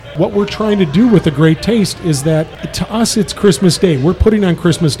what we're trying to do with the Great Taste is that to us it's Christmas Day. We're putting on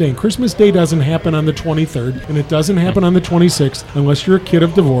Christmas Day. And Christmas Day doesn't happen on the 23rd, and it doesn't happen on the 26th unless you're a kid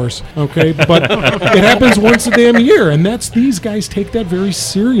of divorce, okay? But it happens once a damn year, and these guys take that very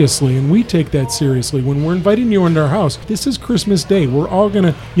seriously, and we take that seriously. When we're inviting you into our house, this is Christmas Day. We're all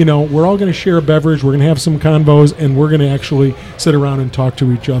gonna share a beverage. We're gonna have some convos, and we're gonna actually sit around and talk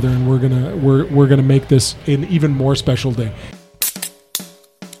to each other, and we're gonna make this an even more special day.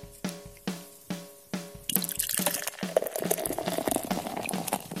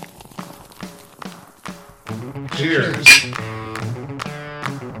 Cheers.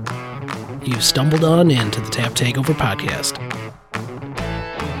 You've stumbled on into the Tap Takeover podcast.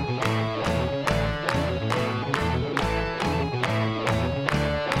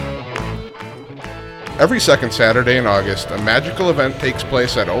 Every second Saturday in August, a magical event takes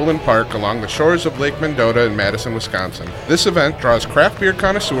place at Olin Park along the shores of Lake Mendota in Madison, Wisconsin. This event draws craft beer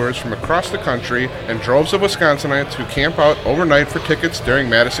connoisseurs from across the country and droves of Wisconsinites who camp out overnight for tickets during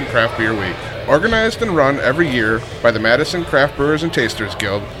Madison Craft Beer Week. Organized and run every year by the Madison Craft Brewers and Tasters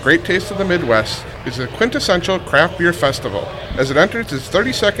Guild, Great Taste of the Midwest is a quintessential craft beer festival. As it enters its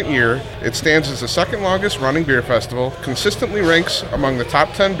 32nd year, it stands as the second longest running beer festival, consistently ranks among the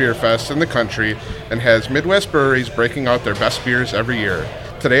top 10 beer fests in the country, and has Midwest breweries breaking out their best beers every year.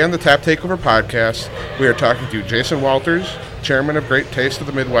 Today on the Tap Takeover podcast, we are talking to Jason Walters, Chairman of Great Taste of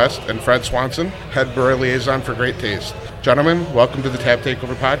the Midwest, and Fred Swanson, Head Brewer Liaison for Great Taste. Gentlemen, welcome to the Tap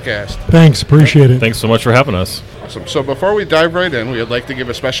Takeover podcast. Thanks, appreciate it. Thanks so much for having us. Awesome. So before we dive right in, we would like to give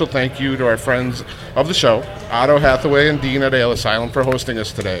a special thank you to our friends of the show, Otto Hathaway and Dean at Ale Asylum, for hosting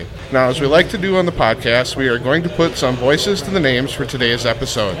us today. Now, as we like to do on the podcast, we are going to put some voices to the names for today's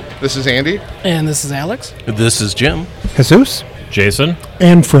episode. This is Andy. And this is Alex. This is Jim. Jesus. Jason.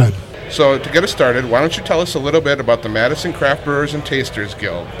 And Fred. So to get us started, why don't you tell us a little bit about the Madison Craft Brewers and Tasters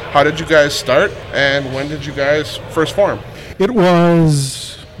Guild? How did you guys start, and when did you guys first form? It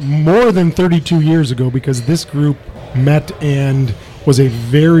was more than 32 years ago because this group met and was a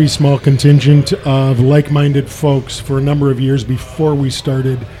very small contingent of like-minded folks for a number of years before we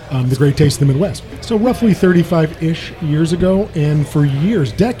started the Great Taste of the Midwest. So roughly 35-ish years ago, and for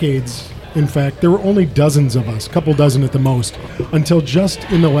years, decades, in fact, there were only dozens of us, a couple dozen at the most, until just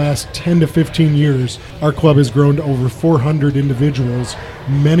in the last 10 to 15 years, our club has grown to over 400 individuals,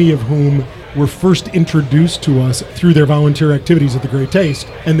 many of whom were first introduced to us through their volunteer activities at the Great Taste,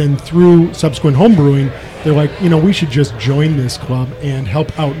 and then through subsequent homebrewing, they're like, we should just join this club and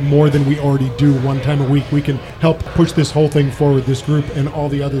help out more than we already do one time a week. We can help push this whole thing forward, this group, and all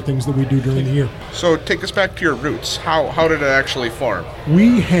the other things that we do during the year. So take us back to your roots. How did it actually form?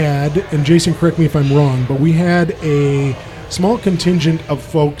 We had, and Jason, correct me if I'm wrong, but we had a small contingent of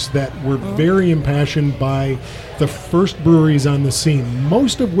folks that were very impassioned by the first breweries on the scene,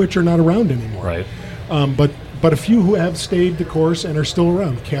 most of which are not around anymore. Right. But a few who have stayed the course and are still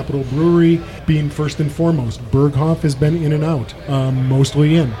around. Capital Brewery being first and foremost. Berghoff has been in and out,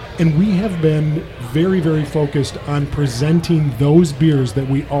 mostly in. And we have been very, very focused on presenting those beers that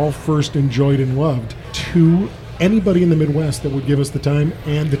we all first enjoyed and loved to anybody in the Midwest that would give us the time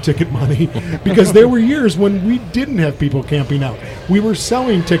and the ticket money, because there were years when we didn't have people camping out. We were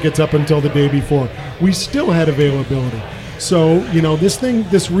selling tickets up until the day before. We still had availability. So,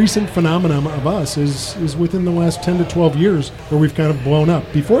 this recent phenomenon of us is within the last 10 to 12 years where we've kind of blown up.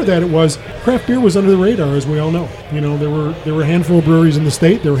 Before that, craft beer was under the radar, as we all know. There were a handful of breweries in the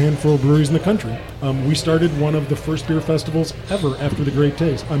state. There were a handful of breweries in the country. We started one of the first beer festivals ever after the Great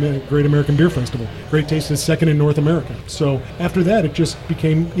Taste. Great American Beer Festival. Great Taste is second in North America. So after that, it just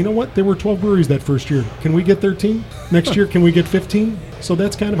became, there were 12 breweries that first year. Can we get 13? Next year, can we get 15? So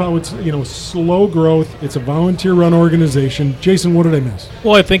that's kind of how it's, slow growth. It's a volunteer-run organization. Jason, what did I miss?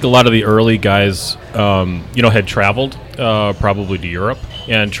 Well, I think a lot of the early guys, had traveled probably to Europe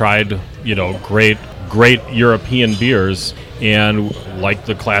and tried, great European beers. And like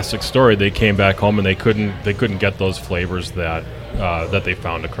the classic story, they came back home and they couldn't get those flavors that they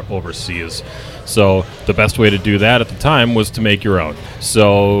found overseas. So the best way to do that at the time was to make your own.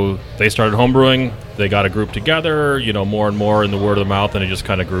 So they started homebrewing. They got a group together, more and more in the word of the mouth, and it just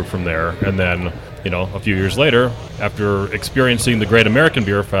kind of grew from there. And then, a few years later, after experiencing the Great American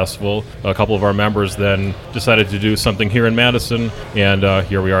Beer Festival, a couple of our members then decided to do something here in Madison, and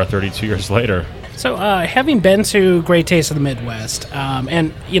here we are 32 years later. So having been to Great Taste of the Midwest,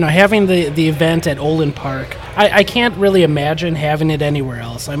 and having the event at Olin Park, I can't really imagine having it anywhere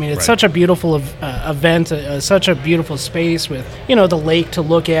else. I mean, it's such a beautiful event, such a beautiful space with, the lake to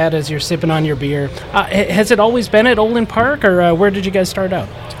look at as you're sipping on your beer. Has it always been at Olin Park, or where did you guys start out?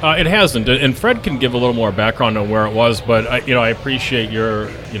 It hasn't, and Fred can give a little more background on where it was. But I appreciate your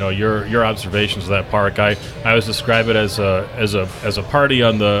observations of that park. I always describe it as a party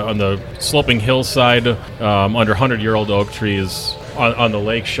on the sloping hillside under 100-year-old oak trees on the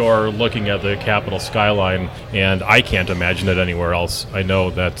lake shore, looking at the Capitol skyline, and I can't imagine it anywhere else. I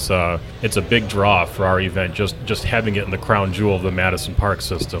know that's it's a big draw for our event, just having it in the crown jewel of the Madison Park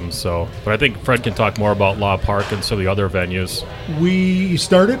system. So, but I think Fred can talk more about Law Park and some of the other venues. We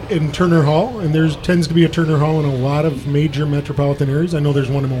started in Turner Hall, and there tends to be a Turner Hall in a lot of major metropolitan areas. I know there's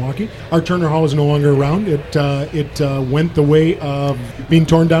one in Milwaukee. Our Turner Hall is no longer around. It went the way of being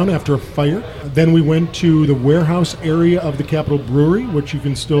torn down after a fire. Then we went to the warehouse area of the Capitol Brewery, which you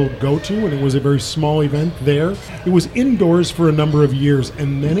can still go to, and it was a very small event there. It was indoors for a number of years,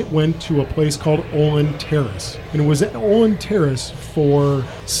 and then it went to a place called Olin Terrace. And it was at Olin Terrace for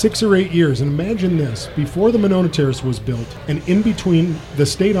 6 or 8 years. And imagine this, before the Monona Terrace was built, and in between the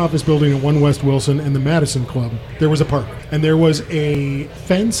state office building at 1 West Wilson and the Madison Club, there was a park. And there was a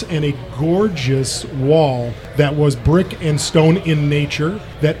fence and a gorgeous wall that was brick and stone in nature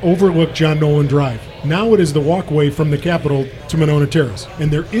that overlooked John Nolan Drive. Now it is the walkway from the Capitol to Monona Terrace,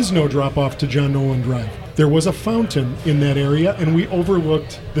 and there is no drop-off to John Nolan Drive. There was a fountain in that area, and we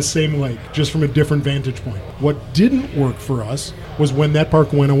overlooked the same lake, just from a different vantage point. What didn't work for us was when that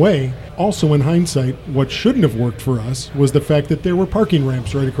park went away. Also, in hindsight, what shouldn't have worked for us was the fact that there were parking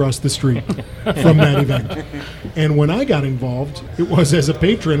ramps right across the street from that event. And when I got involved, it was as a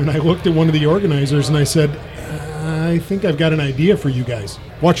patron, and I looked at one of the organizers and I said, I think I've got an idea for you guys.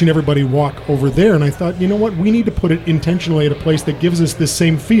 Watching everybody walk over there, and I thought, you know what, we need to put it intentionally at a place that gives us this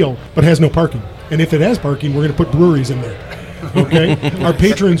same feel, but has no parking. And if it has parking, we're going to put breweries in there. Okay? Our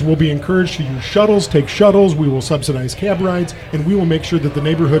patrons will be encouraged to use shuttles, take shuttles, we will subsidize cab rides, and we will make sure that the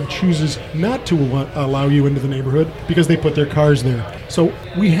neighborhood chooses not to allow you into the neighborhood because they put their cars there. So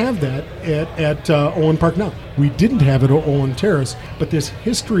we have that at Olin Park now. We didn't have it at Olin Terrace, but this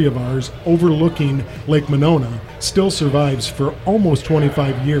history of ours overlooking Lake Monona still survives for almost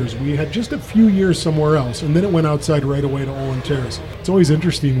 25 years. We had just a few years somewhere else, and then it went outside right away to Olin Terrace. It's always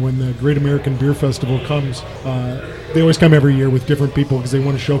interesting when the Great American Beer Festival comes. They always come every year with different people because they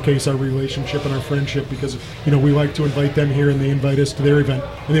want to showcase our relationship and our friendship because, we like to invite them here and they invite us to their event.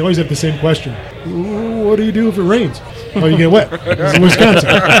 And they always have the same question. What do you do if it rains? Oh, you get wet. This is Wisconsin.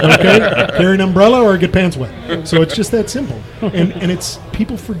 Okay? Carry an umbrella or get pants wet. So it's just that simple. And it's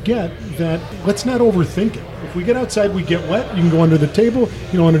people forget that let's not overthink it. If we get outside, we get wet. You can go under the table,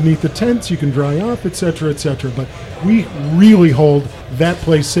 underneath the tents. You can dry off, etc., etc. But we really hold that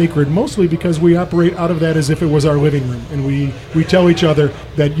place sacred, mostly because we operate out of that as if it was our living room. And we tell each other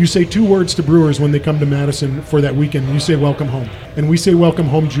that you say 2 words to brewers when they come to Madison for that weekend. You say welcome home. And we say welcome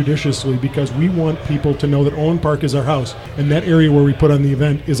home judiciously because we want people to know that Olin Park is our house. And that area where we put on the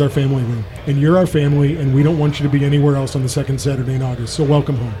event is our family room. And you're our family, and we don't want you to be anywhere else on the second Saturday in August. So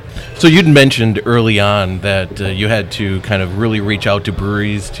welcome home. So you'd mentioned early on that you had to kind of really reach out to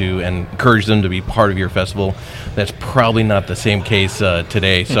breweries and encourage them to be part of your festival. That's probably not the same case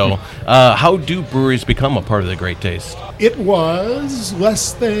today. So how do breweries become a part of the Great Taste? It was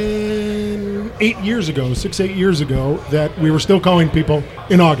less than 8 years ago, 8 years ago, that we were still calling people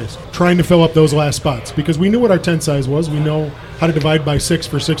in August, trying to fill up those last spots because we knew what our tent size was. We know how to divide by 6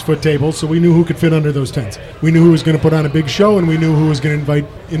 for 6-foot tables, so we knew who could fit under those tents. We knew who was going to put on a big show, and we knew who was going to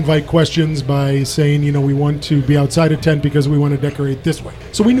invite questions by saying, we want to be outside a tent because we want to decorate this way.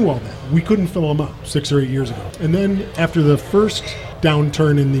 So we knew all that. We couldn't fill them up 6 or 8 years ago. And then after the first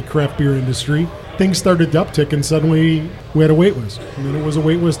downturn in the craft beer industry, things started to uptick, and suddenly we had a wait list. And then it was a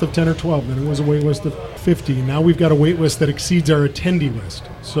wait list of 10 or 12. Then it was a wait list of 50. Now we've got a wait list that exceeds our attendee list.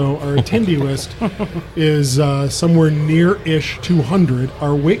 So our attendee list is somewhere near-ish 200.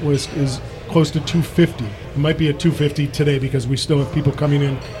 Our wait list is close to 250. It might be at 250 today because we still have people coming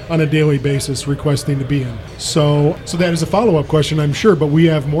in on a daily basis requesting to be in. So that is a follow-up question, I'm sure, but we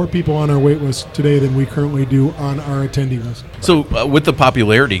have more people on our wait list today than we currently do on our attendee list. So with the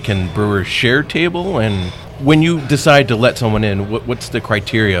popularity, can brewers share table? And when you decide to let someone in, what's the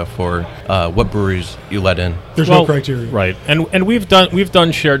criteria for what breweries you let in? There's no criteria, right? And we've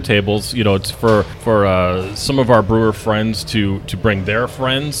done shared tables. It's for some of our brewer friends to bring their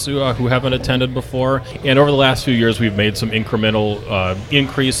friends who haven't attended before. And over the last few years, we've made some incremental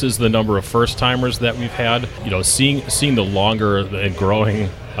increases in the number of first timers that we've had. Seeing the longer and growing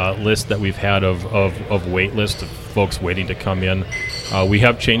list that we've had of wait list of folks waiting to come in. We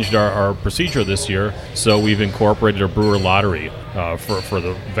have changed our procedure this year, so we've incorporated a brewer lottery for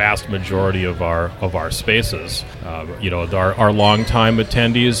the vast majority of our spaces. Our longtime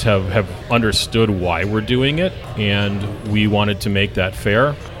attendees have understood why we're doing it, and we wanted to make that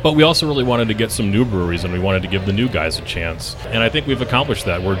fair. But we also really wanted to get some new breweries, and we wanted to give the new guys a chance. And I think we've accomplished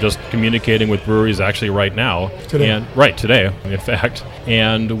that. We're just communicating with breweries actually right now. Today, in fact.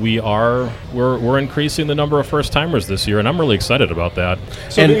 And we're increasing the number of first timers this year, and I'm really excited about that.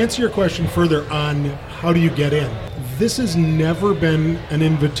 So to answer your question further on how do you get in, this has never been an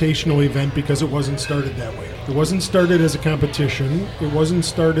invitational event because it wasn't started that way. It wasn't started as a competition. It wasn't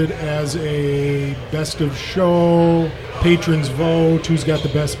started as a best of show, patrons vote, who's got the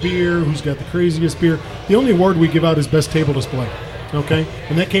best beer, who's got the craziest beer. The only award we give out is best table display. Okay?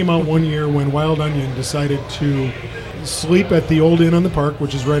 And that came out one year when Wild Onion decided to sleep at the old Inn on the Park,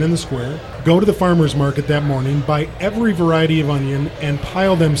 which is right in the square, go to the farmer's market that morning, buy every variety of onion, and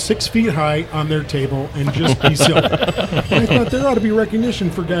pile them 6 feet high on their table and just be silly. And I thought there ought to be recognition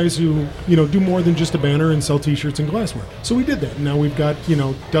for guys who, do more than just a banner and sell T-shirts and glassware. So we did that. Now we've got,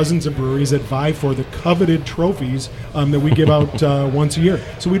 dozens of breweries that vie for the coveted trophies that we give out once a year.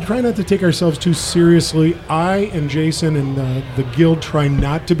 So we try not to take ourselves too seriously. I and Jason and the guild try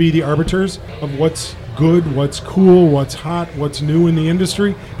not to be the arbiters of what's good, what's cool, what's hot, what's new in the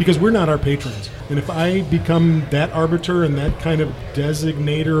industry, because we're not our patrons. And if I become that arbiter and that kind of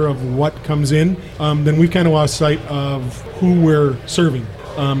designator of what comes in, then we've kind of lost sight of who we're serving.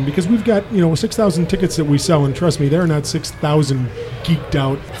 Because we've got 6,000 tickets that we sell, and trust me, there are not 6,000 geeked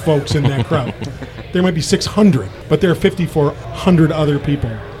out folks in that crowd. There might be 600, but there are 5,400 other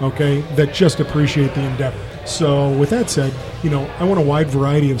people, okay, that just appreciate the endeavor. So with that said, I want a wide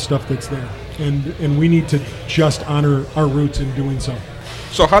variety of stuff that's there. And we need to just honor our roots in doing so.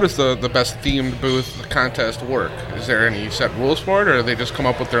 So how does the best themed booth contest work? Is there any set rules for it, or do they just come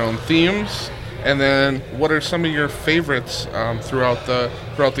up with their own themes? And then what are some of your favorites throughout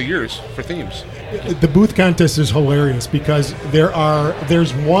the years for themes? The booth contest is hilarious because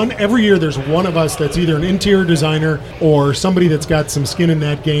there's one every year. There's one of us that's either an interior designer or somebody that's got some skin in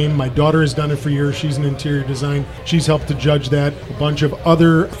that game. My daughter has done it for years. She's an interior design. She's helped to judge that. A bunch of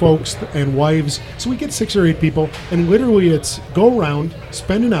other folks and wives. So we get 6 or 8 people, and literally it's go around,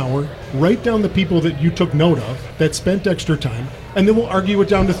 spend an hour, write down the people that you took note of that spent extra time, and then we'll argue it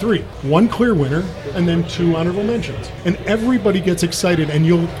down to 3. 1 clear winner, and then 2 honorable mentions. And everybody gets excited, and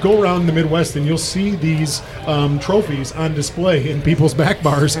you'll go around the Midwest and you'll see these trophies on display in people's back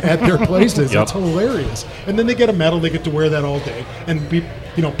bars at their places. Yep. It's hilarious. And then they get a medal, they get to wear that all day. And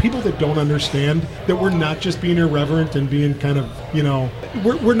people that don't understand that we're not just being irreverent and being kind of,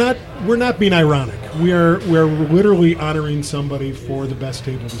 we're not being ironic. We're literally honoring somebody for the best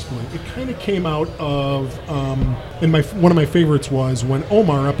table display. It kind of came out of, and one of my favorites was when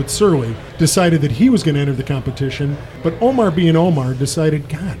Omar up at Surly decided that he was going to enter the competition, but Omar being Omar decided,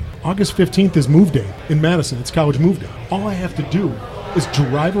 God, August 15th is Move Day in Madison. It's College Move Day. All I have to do is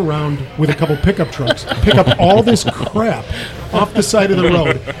drive around with a couple pickup trucks, pick up all this crap off the side of the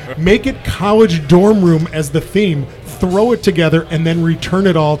road, make it college dorm room as the theme, throw it together, and then return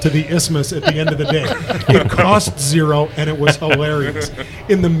it all to the Isthmus at the end of the day. It cost $0, and it was hilarious.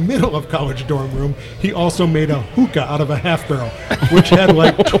 In the middle of college dorm room, he also made a hookah out of a half barrel, which had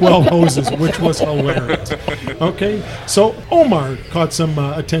like 12 hoses, which was hilarious. Okay, so Omar caught some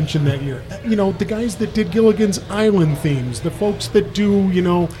attention that year. The guys that did Gilligan's Island themes, the folks that do,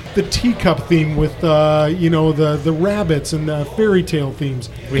 the teacup theme with, the rabbits and the fairy tale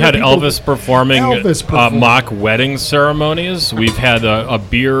themes. We had Elvis performing mock wedding ceremonies. We've had a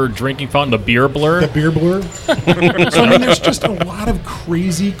beer drinking fountain, the Beer Blur. The Beer Blur. So, there's just a lot of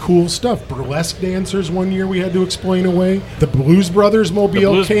crazy, cool stuff. Burlesque dancers one year we had to explain away. The Blues Brothers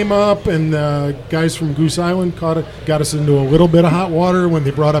mobile came up, and the guys from Goose Island got us into a little bit of hot water when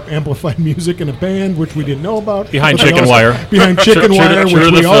they brought up amplified music in a band, which we didn't know about. Behind Chicken Wire,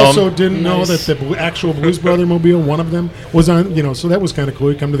 which we also didn't know that the actual Blues Brother mobile, one of them, was on, so that was kind of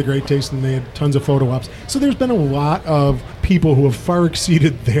cool. You come to the Great Taste, and they had tons of photo ops. So there's been a lot of people who have far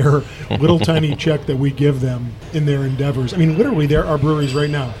exceeded their little tiny check that we give them in their endeavors. Literally, there are breweries right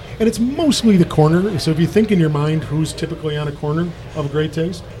now, and it's mostly the corner. So if you think in your mind who's typically on a corner of a Great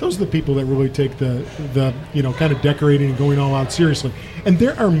Taste, those are the people that really take the kind of decorating and going all out seriously. And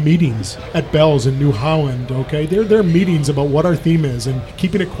there are meetings at Bell's in New Holland, okay? There are meetings about what our theme is and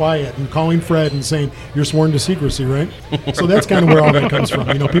keeping it quiet and calling Fred and saying, you're sworn to secrecy, right? So that's kind of where all that comes from.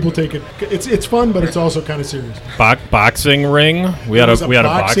 People take it. It's fun, but it's also kind of serious. Boxing ring. We had a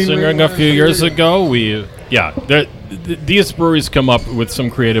boxing ring a few years ago. Yeah, these breweries come up with some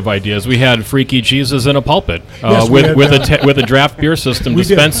creative ideas. We had Freaky Jesus in a pulpit Yes, with a draft beer system We did.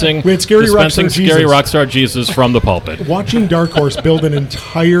 dispensing We had Scary dispensing Rockstar Scary Jesus. Rockstar Jesus from the pulpit. Watching Dark Horse build an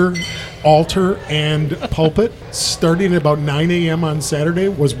entire altar and pulpit starting at about 9 a.m. on Saturday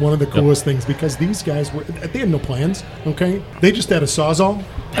was one of the coolest things, because these guys they had no plans, okay? They just had a Sawzall,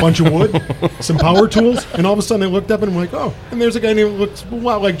 a bunch of wood, some power tools, and all of a sudden they looked up and were like, oh, and there's a guy named looks a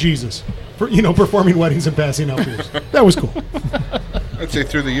lot like Jesus, performing weddings and passing out beers. That was cool. I'd say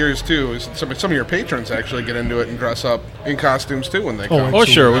through the years too, some of your patrons actually get into it and dress up in costumes too when they come. Oh,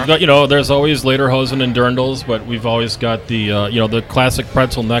 sure. We've got, there's always Lederhosen and dirndls, but we've always got the, the classic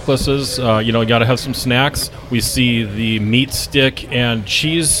pretzel necklaces. You got to have some snacks. We see the meat stick and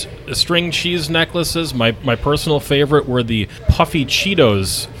string cheese necklaces. My personal favorite were the puffy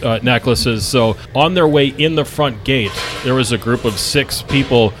Cheetos necklaces. So on their way in the front gate, there was a group of 6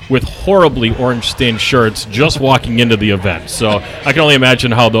 people with horribly orange-stained shirts just walking into the event. So I can only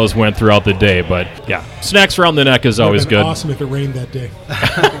imagine how those went throughout the day. But yeah, snacks around the neck is always good. Awesome if it rained that day.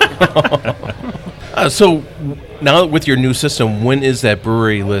 So now with your new system, when is that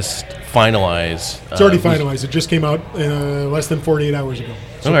brewery list finalized? It's already finalized. It just came out less than 48 hours ago.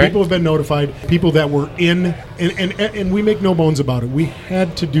 So Okay. people have been notified. People that were in, and we make no bones about it. We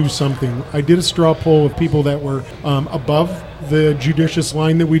had to do something. I did a straw poll of people that were above the judicious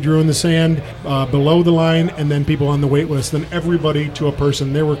line that we drew in the sand, below the line, and then people on the wait list. Then everybody to a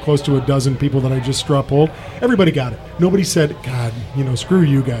person. There were close to a dozen people that I just straw polled. Everybody got it. Nobody said, God, screw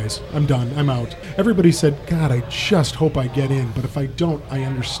you guys. I'm done. I'm out. Everybody said, God, I just hope I get in. But if I don't, I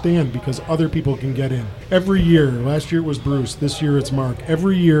understand, because other people can get in. Every year, last year it was Bruce. This year it's Mark.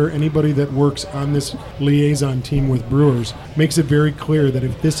 Every year, anybody that works on this liaison team with brewers makes it very clear that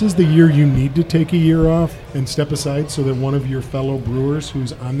if this is the year you need to take a year off and step aside so that one of your fellow brewers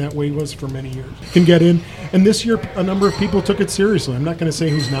who's on that wait list for many years can get in. And this year, a number of people took it seriously. I'm not going to say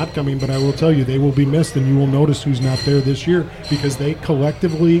who's not coming, but I will tell you they will be missed, and you will notice who's not there this year, because they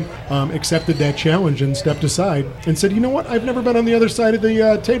collectively accepted that challenge and stepped aside and said, you know what, I've never been on the other side of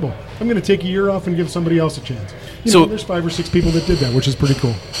the table. I'm going to take a year off and give somebody else a chance. There's 5 or 6 people that did that, which is pretty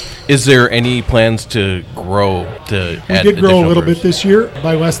cool. Is there any plans to grow? We did grow a little bit this year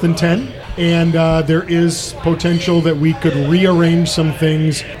by less than 10. And there is potential that we could rearrange some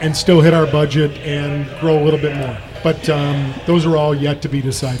things and still hit our budget and grow a little bit more. But those are all yet to be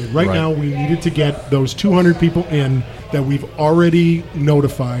decided. Right now, we needed to get those 200 people in that we've already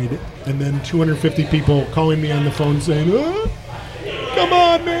notified, and then 250 people calling me on the phone saying, come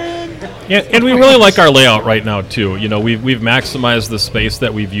on, man. And we really like our layout right now too. We've maximized the space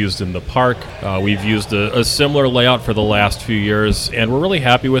that we've used in the park. We've used a similar layout for the last few years, and we're really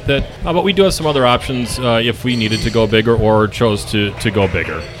happy with it. But we do have some other options if we needed to go bigger or chose to go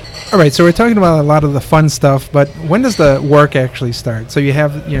bigger. All right, so we're talking about a lot of the fun stuff, but when does the work actually start? So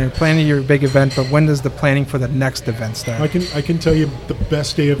you're planning your big event, but when does the planning for the next event start? I can tell you the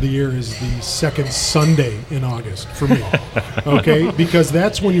best day of the year is the second Sunday in August for me. Okay, because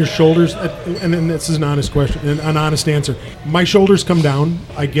that's when your shoulders, and this is an honest question, an honest answer. My shoulders come down.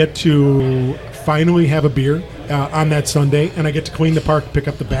 I get to finally have a beer on that Sunday, and I get to clean the park, pick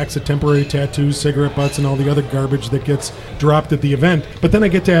up the backs of temporary tattoos, cigarette butts, and all the other garbage that gets dropped at the event. But then I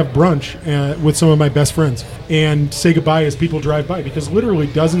get to have brunch with some of my best friends and say goodbye as people drive by, because literally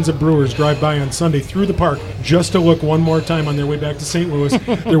dozens of brewers drive by on Sunday through the park just to look one more time on their way back to St. Louis,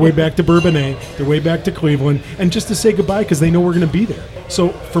 their way back to Bourbonnais, their way back to Cleveland, and just to say goodbye because they know we're going to be there. So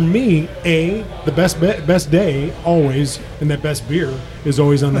for me, the best day always, and that best beer is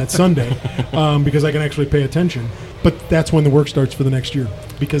always on that Sunday, because I can actually pay attention. But that's when the work starts for the next year,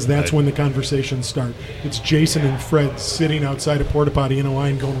 because that's when the conversations start. It's Jason and Fred sitting outside a porta potty in a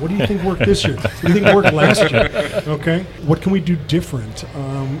line going, what do you think worked this year? What do you think worked last year? Okay? What can we do different?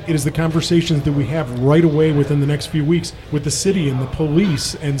 It is the conversations that we have right away within the next few weeks with the city and the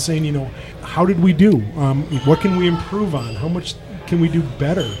police, and saying, how did we do? What can we improve on? How much can we do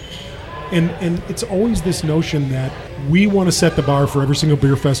better? And it's always this notion that we want to set the bar for every single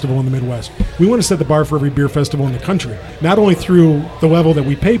beer festival in the Midwest. We want to set the bar for every beer festival in the country, not only through the level that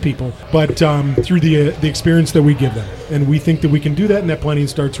we pay people, but through the experience that we give them. And we think that we can do that, and that planning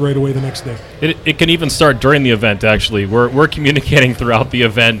starts right away the next day. It can even start during the event, actually. We're communicating throughout the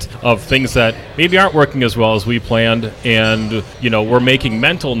event of things that maybe aren't working as well as we planned, and we're making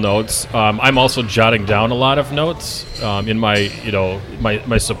mental notes. I'm also jotting down a lot of notes in my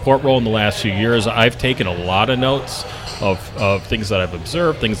my support role in the last few years. I've taken a lot of notes of things that I've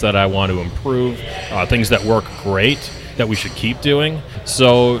observed, things that I want to improve, things that work great. that we should keep doing.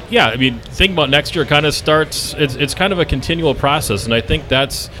 So yeah, I mean, think about next year kind of starts. It's kind of a continual process, and I think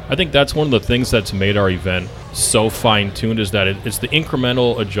that's one of the things that's made our event so fine-tuned, is that it's the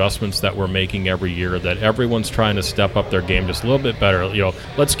incremental adjustments that we're making every year, that everyone's trying to step up their game just a little bit better.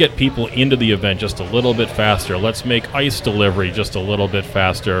 Let's get people into the event just a little bit faster. Let's make ice delivery just a little bit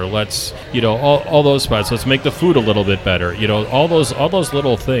faster. Let's, all those spots. Let's make the food a little bit better. All those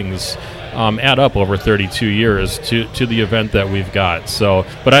little things add up over 32 years to the event that we've got. So,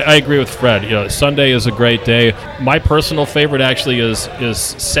 but I agree with Fred. Sunday is a great day. My personal favorite actually is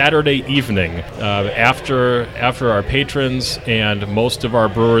Saturday evening after our patrons and most of our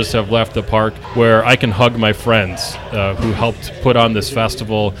brewers have left the park, where I can hug my friends who helped put on this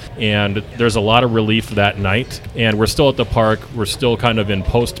festival, and there's a lot of relief that night. And we're still at the park. We're still kind of in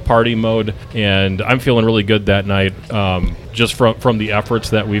post-party mode, and I'm feeling really good that night. Just from the efforts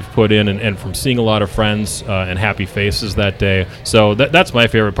that we've put in, and from seeing a lot of friends and happy faces that day. So that's my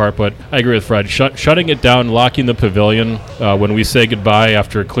favorite part, but I agree with Fred. Shutting it down, locking the pavilion when we say goodbye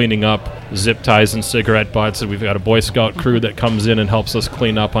after cleaning up zip ties and cigarette butts, and we've got a Boy Scout crew that comes in and helps us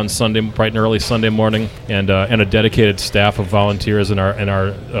clean up on Sunday, bright and early Sunday morning, and a dedicated staff of volunteers and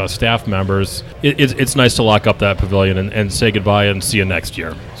our staff members. It's nice to lock up that pavilion and say goodbye and see you next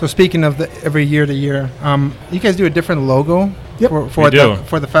year. So speaking of the every year to year, you guys do a different logo for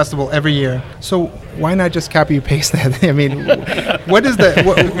the festival every year. So why not just copy and paste that? I mean, what is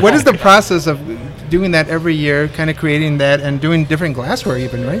the process of doing that every year, kind of creating that and doing different glassware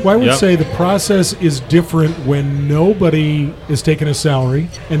even, right? Well, I would say the process is different when nobody is taking a salary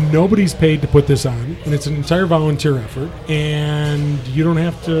and nobody's paid to put this on, and it's an entire volunteer effort, and you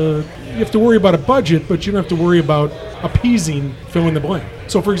have to worry about a budget, but you don't have to worry about appeasing fill in the blank.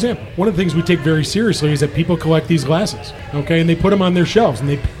 So, for example, one of the things we take very seriously is that people collect these glasses, okay, and they put them on their shelves, and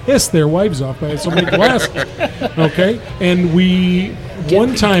they piss their wives off by so many glasses, okay? And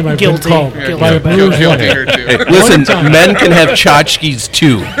one time I've been called by a brewer's wife. Hey, listen, men can have tchotchkes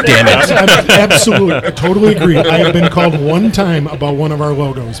too, damn it. Absolutely, I totally agree. I have been called one time about one of our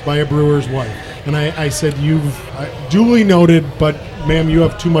logos by a brewer's wife, and I said, you've duly noted, but ma'am, you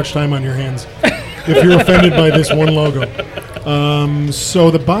have too much time on your hands if you're offended by this one logo.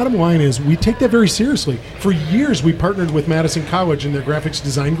 So the bottom line is we take that very seriously. For years, we partnered with Madison College in their graphics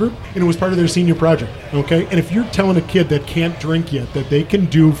design group, and it was part of their senior project, okay? And if you're telling a kid that can't drink yet that they can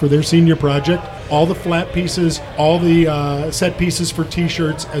do for their senior project all the flat pieces, all the set pieces for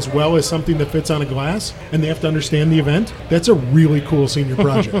T-shirts, as well as something that fits on a glass, and they have to understand the event, that's a really cool senior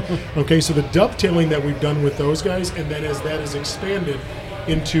project. Okay, so the dovetailing that we've done with those guys, and then as that is expanded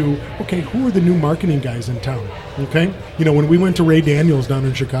into, okay, who are the new marketing guys in town? Okay, when we went to Ray Daniels down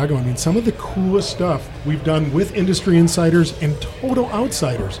in Chicago, I mean, some of the coolest stuff we've done with industry insiders and total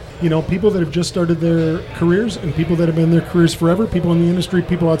outsiders. People that have just started their careers and people that have been in their careers forever, people in the industry,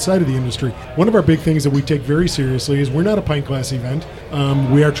 people outside of the industry. One of our big things that we take very seriously is we're not a pint glass event.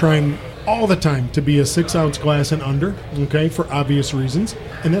 We are trying all the time to be a 6-ounce glass and under, okay, for obvious reasons.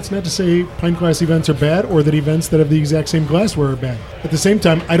 And that's not to say pint glass events are bad or that events that have the exact same glassware are bad. At the same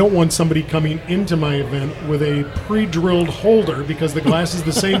time, I don't want somebody coming into my event with a pre-drilled holder because the glass is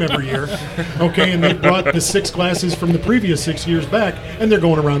the same every year, okay, and they brought the 6 glasses from the previous 6 years back, and they're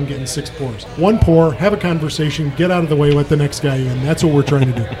going around getting 6 pours. One pour, have a conversation, get out of the way, let the next guy in. That's what we're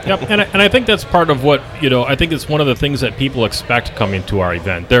trying to do. Yep, and I think that's part of what, I think it's one of the things that people expect coming to our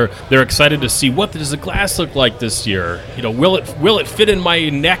event. They're excited to see, what does the glass look like this year? Will it fit in my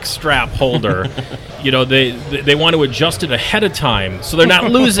neck strap holder? They want to adjust it ahead of time so they're not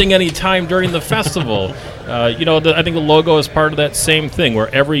losing any time during the festival. I think the logo is part of that same thing,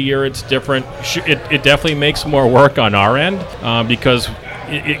 where every year it's different. It definitely makes more work on our end because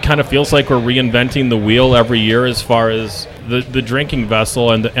it kind of feels like we're reinventing the wheel every year as far as the drinking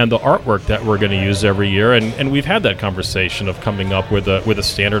vessel and the artwork that we're going to use every year, and we've had that conversation of coming up with a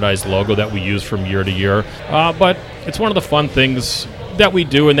standardized logo that we use from year to year. But it's one of the fun things that we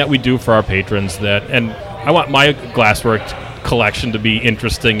do and that we do for our patrons. And I want my glassware collection to be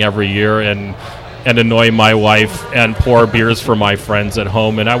interesting every year and annoy my wife and pour beers for my friends at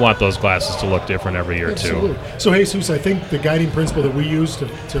home, and I want those glasses to look different every year. Absolutely. Too. So Jesus, I think the guiding principle that we use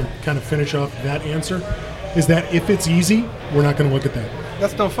to kind of finish off that answer is that if it's easy, we're not going to look at that.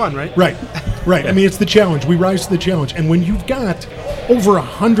 That's no fun, right? Right. I mean, it's the challenge. We rise to the challenge. And when you've got over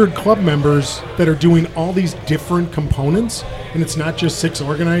 100 club members that are doing all these different components, and it's not just 6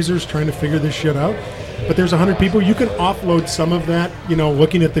 organizers trying to figure this shit out, but there's 100 people. You can offload some of that,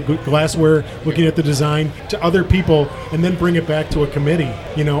 looking at the glassware, looking at the design, to other people, and then bring it back to a committee.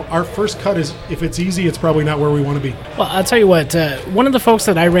 Our first cut is, if it's easy, it's probably not where we want to be. Well, I'll tell you what, one of the folks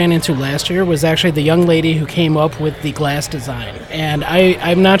that I ran into last year was actually the young lady who came up with the glass design. And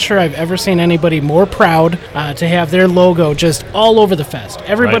I'm not sure I've ever seen anybody more proud to have their logo just all over the fest.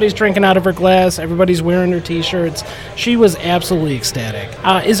 Everybody's drinking out of her glass. Everybody's wearing her T-shirts. She was absolutely ecstatic.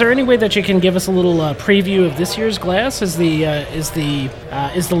 Is there any way that you can give us a little preview of this year's glass? Is the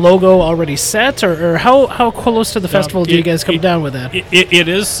logo already set, or how close to the festival do you guys come down with that? It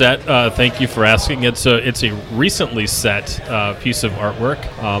is set. Thank you for asking. It's a recently set piece of artwork.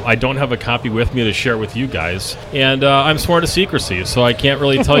 I don't have a copy with me to share with you guys, and I'm sworn to secrecy, so I can't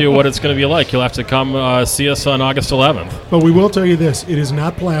really tell you what it's going to be like. You'll have to come see us on August 11th. But we will tell you this: it is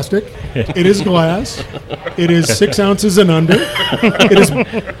not plastic. It is glass. It is 6 ounces and under. It is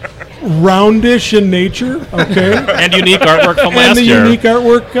roundish in nature, okay? And unique artwork from last year. And the unique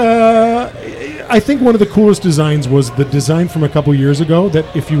artwork, I think one of the coolest designs was the design from a couple years ago, that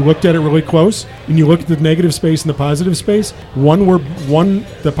if you looked at it really close and you looked at the negative space and the positive space,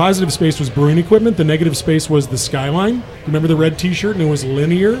 the positive space was brewing equipment, the negative space was the skyline. Remember the red T-shirt, and it was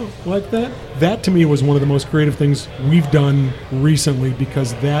linear like that? That to me was one of the most creative things we've done recently,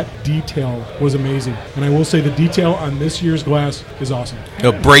 because that detail was amazing. And I will say the detail on this year's glass is awesome.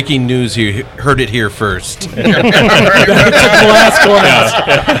 Breaking news, you heard it here first. All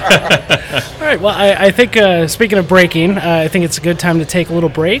right, well, I think, speaking of breaking, I think it's a good time to take a little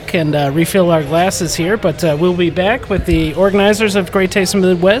break and refill our glasses here, but we'll be back with the organizers of Great Taste in the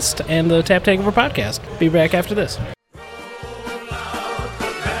Midwest and the Tap Takeover podcast. Be back after this.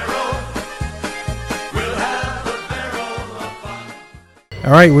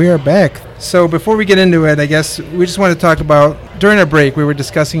 All right, we are back. So before we get into it, I guess we just want to talk about, during our break, we were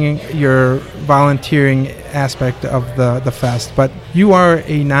discussing your volunteering aspect of the fest, but you are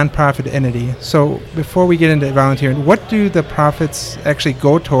a nonprofit entity. So before we get into volunteering, what do the profits actually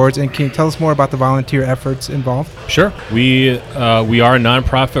go towards, and can you tell us more about the volunteer efforts involved? Sure. We are a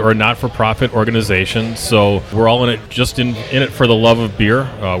nonprofit or not-for-profit organization, so we're all in it just in it for the love of beer.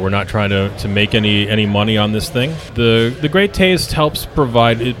 We're not trying to make any money on this thing. The Great Taste helps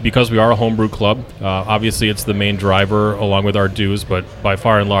provide it, because we are a homebrew club. Obviously, it's the main driver along with our dues, but by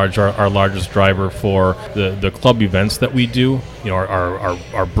far and large, our largest driver for the club events that we do,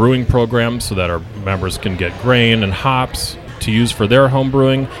 our brewing programs, so that our members can get grain and hops to use for their home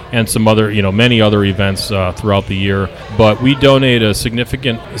brewing, and some other, many other events throughout the year. But we donate a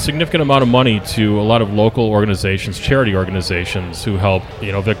significant amount of money to a lot of local organizations, charity organizations, who help,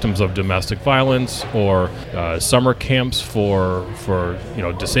 victims of domestic violence, or summer camps for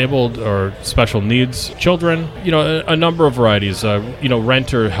disabled or special needs children. A number of varieties.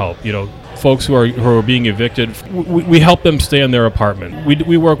 Renter help. Folks who are being evicted, we help them stay in their apartment.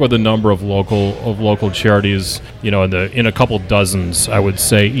 We work with a number of local charities, in a couple dozens, I would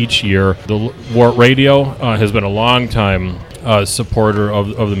say, each year. The Wart Radio has been a long time supporter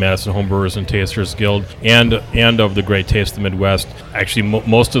of the Madison Homebrewers and Tasters Guild and of the Great Taste of the Midwest. Actually,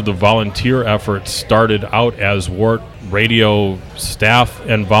 most of the volunteer efforts started out as Wart Radio staff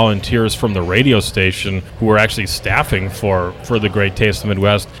and volunteers from the radio station who were actually staffing for the Great Taste of the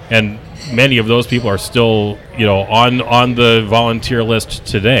Midwest, and many of those people are still on the volunteer list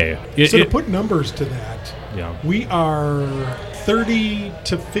today. To put numbers to that, we are $30,000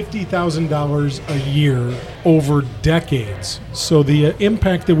 to $50,000 a year over decades. So the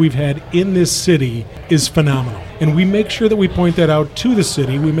impact that we've had in this city is phenomenal. And we make sure that we point that out to the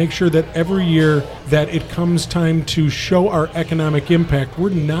city. We make sure that every year that it comes time to show our economic impact, we're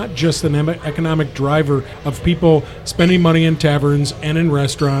not just an economic driver of people spending money in taverns and in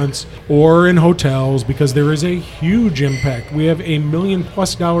restaurants or in hotels, because there is a huge impact. We have $1 million+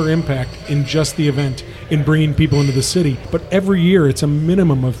 impact in just the event in bringing people into the city. But every year it's a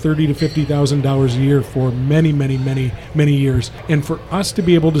minimum of $30,000 to $50,000 a year for many, many, many, many years. And for us to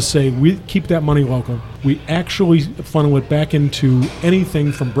be able to say we keep that money local, we actually funnel it back into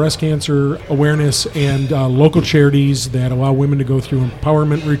anything from breast cancer awareness and local charities that allow women to go through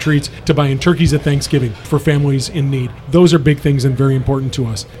empowerment retreats, to buying turkeys at Thanksgiving for families in need. Those are big things and very important to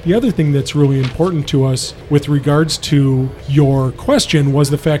us. The other thing that's really important to us with regards to your question was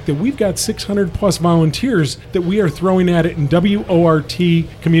the fact that we've got 600+ volunteers that we are throwing at it, and WORT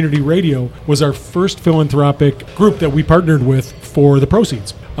Community Radio was our first philanthropic group that we partnered with for the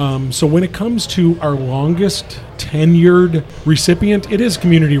proceeds. So when it comes to our longest tenured recipient, it is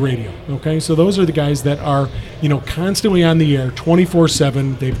community radio. Okay, so those are the guys that are, constantly on the air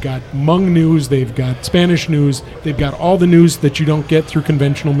 24/7. They've got Hmong news, they've got Spanish news, they've got all the news that you don't get through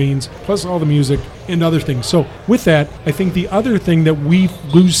conventional means, plus all the music and other things. So with that, I think the other thing that we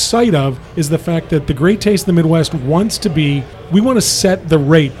lose sight of is the fact that the Great Taste of the Midwest we want to set the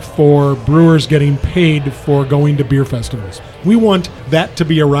rate for brewers getting paid for going to beer festivals. We want that to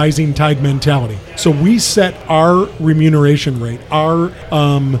be a rising tide mentality. So we set our remuneration rate, our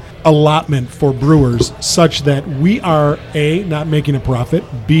allotment for brewers such that we are A, not making a profit,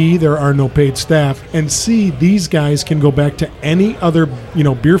 B, there are no paid staff, and C, these guys can go back to any other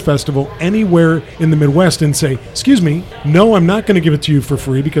beer festival anywhere in the Midwest and say, excuse me, no, I'm not going to give it to you for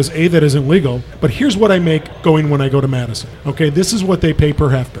free because A, that isn't legal, but here's what I make going when I go to Madison. Okay, this is what they pay per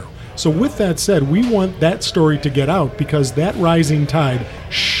half barrel. So with that said, we want that story to get out because that rising tide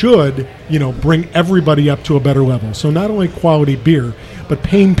should, bring everybody up to a better level. So not only quality beer, but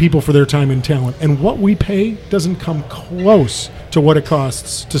paying people for their time and talent. And what we pay doesn't come close to what it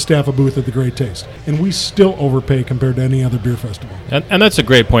costs to staff a booth at the Great Taste. And we still overpay compared to any other beer festival. And that's a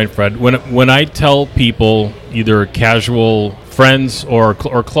great point, Fred. When I tell people, either casual friends or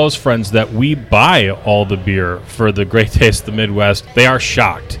close friends, that we buy all the beer for the Great Taste of the Midwest, they are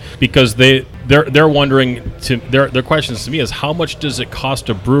shocked because they're wondering. Their questions to me is, how much does it cost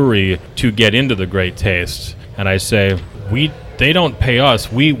a brewery to get into the Great Taste? And I say, they don't pay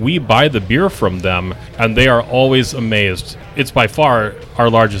us. We buy the beer from them, and they are always amazed. It's by far our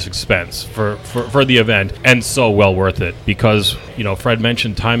largest expense for the event, and so well worth it because, Fred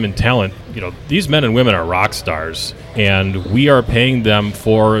mentioned time and talent. These men and women are rock stars, and we are paying them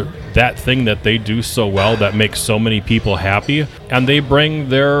for that thing that they do so well that makes so many people happy, and they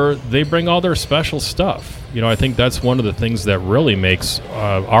bring all their special stuff. I think that's one of the things that really makes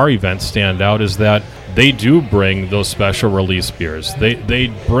our event stand out is that they do bring those special release beers. They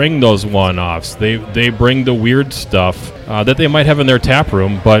bring those one-offs. They bring the weird stuff that they might have in their tap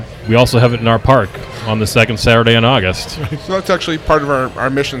room, but we also have it in our park on the second Saturday in August. So that's actually part of our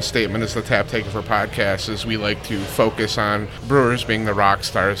mission statement as the Tap Takeover podcast, is we like to focus on brewers being the rock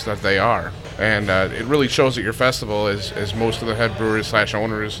stars that they are. And it really shows at your festival as most of the head brewers /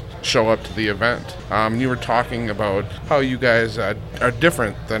 owners show up to the event. You were talking about how you guys are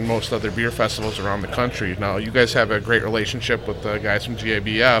different than most other beer festivals around the country. Now, you guys have a great relationship with the guys from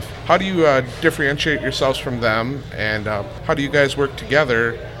GABF. How do you differentiate yourselves from them, and how do you guys work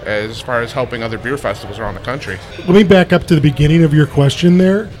together as far as helping other beer festivals around the country? Let me back up to the beginning of your question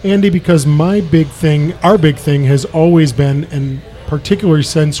there, Andy, because our big thing has always been, and particularly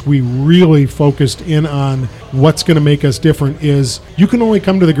since we really focused in on what's going to make us different, is you can only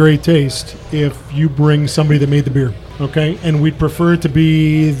come to the Great Taste if you bring somebody that made the beer, okay? And we'd prefer it to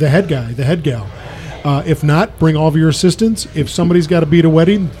be the head guy, the head gal. If not, bring all of your assistants. If somebody's got to be at a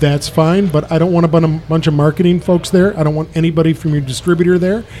wedding, that's fine, but I don't want a bunch of marketing folks there. I don't want anybody from your distributor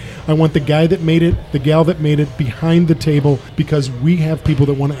there. I want the guy that made it, the gal that made it, behind the table, because we have people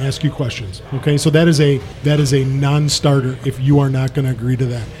that want to ask you questions. Okay, so that is a non-starter if you are not going to agree to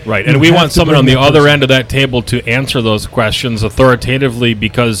that. Right, and we want someone on the other end of that table to answer those questions authoritatively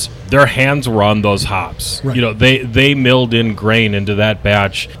because their hands were on those hops. Right. They milled in grain into that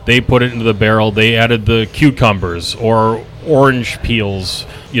batch. They put it into the barrel. They added the cucumbers or orange peels,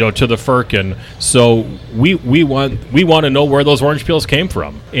 to the firkin. So we want to know where those orange peels came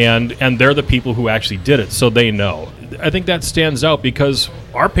from, and they're the people who actually did it, so they know. I think that stands out because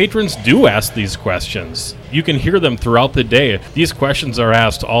our patrons do ask these questions. You can hear them throughout the day. These questions are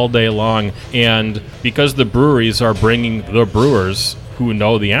asked all day long, and because the breweries are bringing the brewers who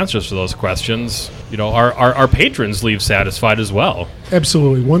know the answers to those questions, our patrons leave satisfied as well.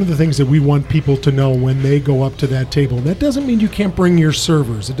 Absolutely. One of the things that we want people to know when they go up to that table, and that doesn't mean you can't bring your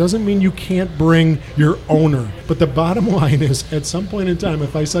servers. It doesn't mean you can't bring your owner. But the bottom line is, at some point in time,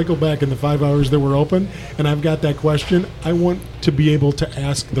 if I cycle back in the 5 hours that we're open and I've got that question, I want to be able to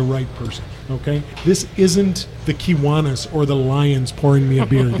ask the right person. Okay? This isn't the Kiwanis or the Lions pouring me a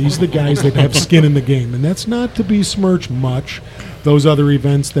beer. These are the guys that have skin in the game. And that's not to besmirch much those other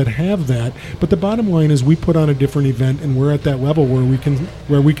events that have that, but the bottom line is we put on a different event, and we're at that level where we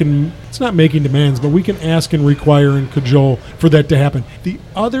can it's not making demands, but we can ask and require and cajole for that to happen. The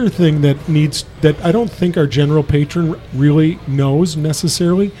other thing that I don't think our general patron really knows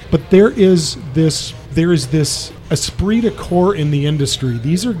necessarily, but there is this esprit de corps in the industry.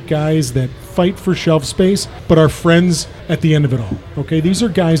 These are guys that fight for shelf space, but are friends at the end of it all. Okay, these are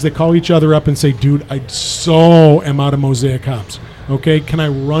guys that call each other up and say, "Dude, I so am out of Mosaic hops." Okay, can I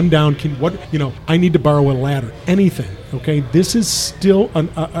run down? I need to borrow a ladder. Anything. Okay, this is still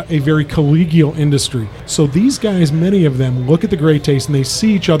a very collegial industry. So these guys, many of them, look at the Great Taste and they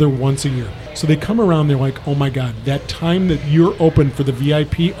see each other once a year. So they come around, they're like, oh my God, that time that you're open for the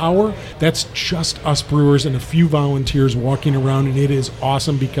VIP hour, that's just us brewers and a few volunteers walking around, and it is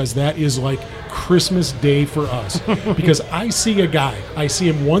awesome because that is like Christmas Day for us. Because I see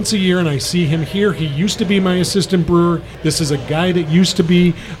him once a year and I see him here. He used to be my assistant brewer. This is a guy that used to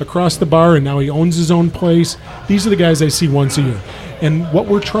be across the bar and now he owns his own place. These are the guys I see once a year. And what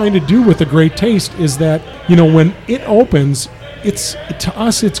we're trying to do with the Great Taste is that, when it opens, to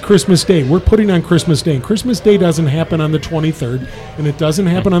us it's Christmas Day. We're putting on Christmas Day. And Christmas Day doesn't happen on the 23rd, and it doesn't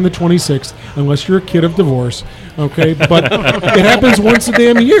happen on the 26th unless you're a kid of divorce. Okay, but it happens once a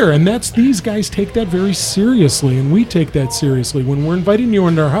damn year, and these guys take that very seriously, and we take that seriously. When we're inviting you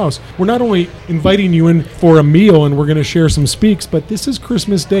into our house, we're not only inviting you in for a meal and we're going to share some speaks, but this is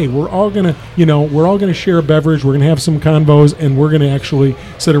Christmas Day. We're all going to share a beverage. We're going to have some convos, and we're going to actually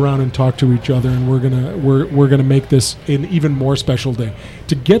sit around and talk to each other, and we're going to make this an even more special day.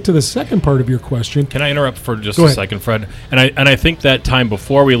 To get to the second part of your question, can I interrupt for just a second, Fred? And I think that time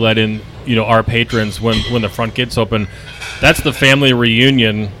before we let in our patrons, when the front gates open, that's the family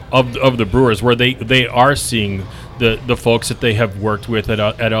reunion of the brewers, where they are seeing the folks that they have worked with at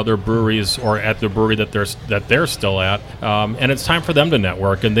other breweries or at the brewery that they're still at, and it's time for them to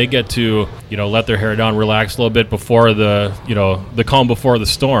network, and they get to let their hair down, relax a little bit before the calm before the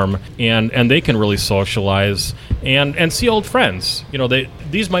storm, and they can really socialize and see old friends.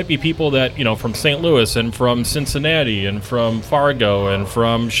 These might be people that from St. Louis and from Cincinnati and from Fargo and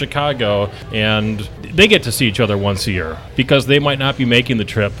from Chicago, and they get to see each other once a year because they might not be making the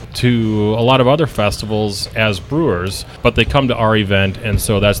trip to a lot of other festivals as brewers, but they come to our event, and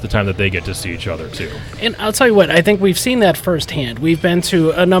so that's the time that they get to see each other too. And I'll tell you what, I think we've seen that firsthand. We've been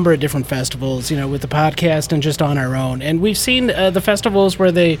to a number of different festivals, with the podcast and just on our own, and we've seen the festivals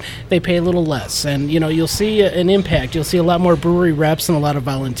where they pay a little less, and you'll see an impact. You'll see a lot more brewery reps and a lot of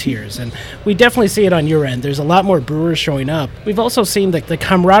volunteers, and we definitely see it on your end. There's a lot more brewers showing up. We've also seen the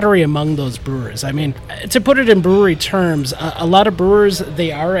camaraderie among those brewers. I mean, to put it in brewery terms, a lot of brewers,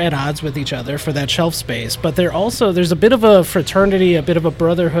 they are at odds with each other for that shelf space, but there's a bit of a fraternity, a bit of a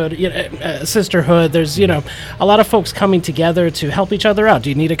brotherhood, a sisterhood. There's a lot of folks coming together to help each other out. Do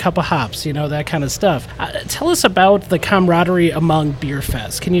you need a cup of hops? That kind of stuff. Tell us about the camaraderie among Beer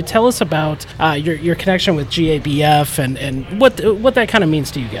Fest. Can you tell us about your connection with GABF and what that kind of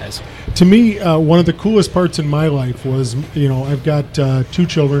means to you guys? To me, one of the coolest parts in my life was, I've got two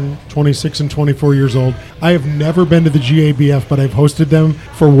children, 26 and 24 years old. I have never been to the GABF, but I've hosted them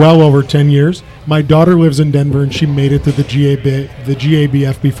for well over 10 years. My daughter lives in Denver, and she made it to the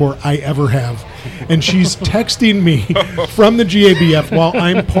GABF before I ever have. And she's texting me from the GABF while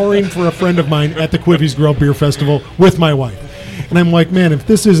I'm pouring for a friend of mine at the Quivvy's Grill Beer Festival with my wife. And I'm like, man, if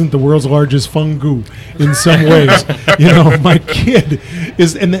this isn't the world's largest fungu in some ways, my kid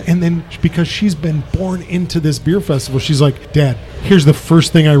is, and then because she's been born into this beer festival, she's like, Dad, here's the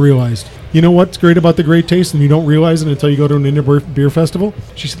first thing I realized. You know what's great about the Great Taste, and you don't realize it until you go to an indoor beer festival?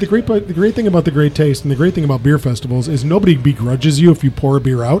 She said the great thing about the Great Taste and the great thing about beer festivals is nobody begrudges you if you pour a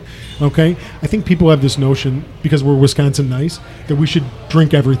beer out, okay? I think people have this notion, because we're Wisconsin nice, that we should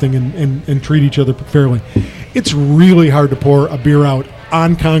drink everything and treat each other fairly. It's really hard to pour a beer out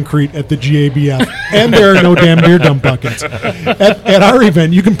on concrete at the GABF, and there are no damn beer dump buckets. At our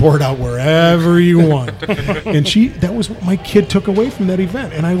event, you can pour it out wherever you want. And that was what my kid took away from that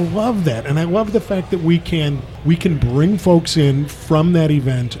event, and I love that. And I love the fact that we can bring folks in from that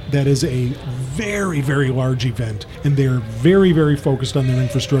event that is a very, very large event, and they're very, very focused on their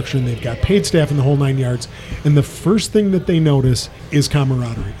infrastructure, and they've got paid staff in the whole 9 yards. And the first thing that they notice is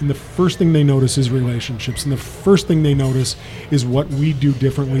camaraderie, and the first thing they notice is relationships, and the first thing they notice is what we do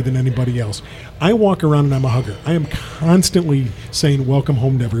differently than anybody else. I walk around and I'm a hugger. I am constantly saying welcome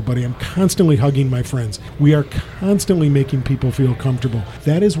home to everybody. I'm constantly hugging my friends. We are constantly making people feel comfortable.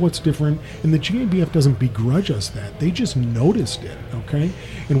 That is what's different, and the GABF doesn't begrudge us that. They just noticed it, okay?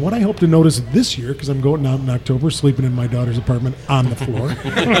 And what I hope to notice this year, because I'm going out in October, sleeping in my daughter's apartment on the floor,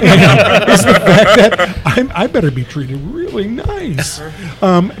 is the fact that I better be treated really nice.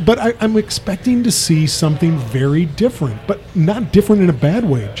 But I'm expecting to see something very different, but not different in a bad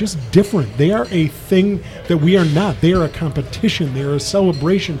way, just different. They are a thing that we are not. They are a competition. They are a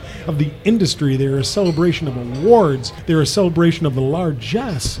celebration of the industry. They are a celebration of awards. They're a celebration of the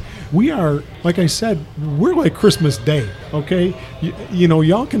largesse. We are, like I said, we're like Christmas Day, okay? You know,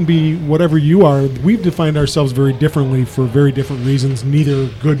 y'all can be whatever you are. We've defined ourselves very differently for very different reasons, neither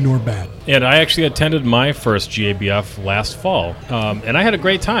good nor bad. And I actually attended my first GABF last fall, and I had a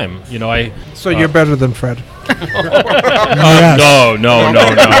great time. You know, So you're better than Fred. Yes. No.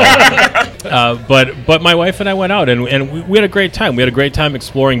 But my wife and I went out, and we had a great time. We had a great time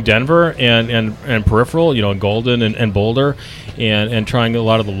exploring Denver and peripheral, you know, Golden and Boulder, and trying a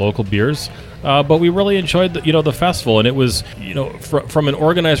lot of the local beers. But we really enjoyed the festival, and it was, you know, from an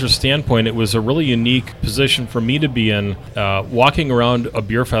organizer standpoint, it was a really unique position for me to be in, walking around a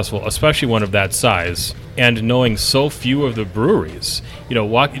beer festival, especially one of that size, and knowing so few of the breweries. You know,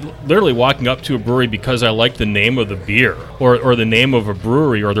 literally walking up to a brewery because I like the name of the beer or the name of a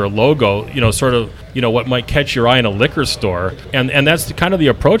brewery or their logo, you know, sort of, you know, what might catch your eye in a liquor store. And that's kind of the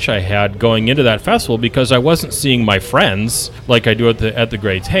approach I had going into that festival, because I wasn't seeing my friends like I do at the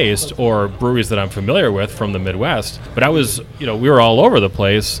Great Taste or breweries that I'm familiar with from the Midwest. But I was, you know, we were all over the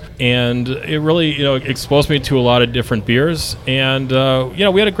place, and it really, you know, exposed me to a lot of different beers. And, you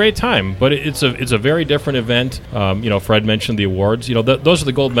know, we had a great time, but it's a very different event. You know, Fred mentioned the awards. You know, those are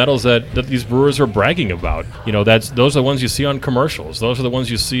the gold medals that these brewers are bragging about. You know, those are the ones you see on commercials. Those are the ones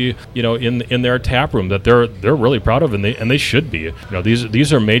you see, you know, in their tap room that they're really proud of, and they should be. You know,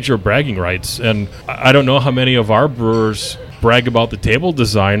 these are major bragging rights, and I don't know how many of our brewers brag about the Table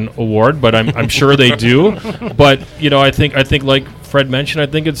Design Award, but I'm sure they do. But you know, I think like Fred mentioned, I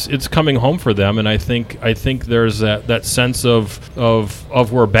think it's coming home for them, and I think there's that sense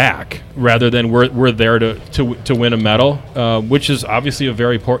of we're back rather than we're there to win a medal, which is obviously a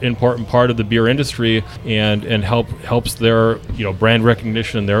very important part of the beer industry, and helps their, you know, brand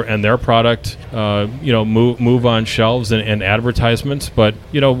recognition and their product, you know, move on shelves and advertisements. But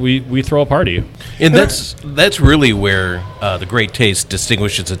you know, we throw a party, and that's really where the Great Taste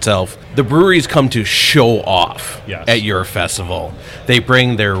distinguishes itself. The breweries come to show off at your festival. They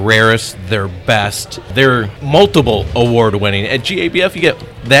bring their rarest, their best, their multiple award winning. At GABF, you get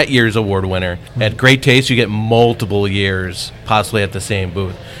that year's award winner. At Great Taste, you get multiple years, possibly at the same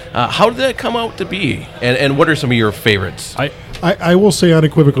booth. How did that come out to be? And what are some of your favorites? I will say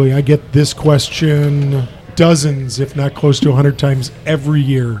unequivocally, I get this question dozens, if not close to 100 times every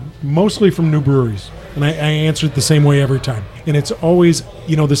year, mostly from new breweries. And I answer it the same way every time. And it's always,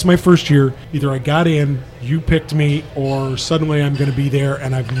 you know, this is my first year. Either I got in, you picked me, or suddenly I'm going to be there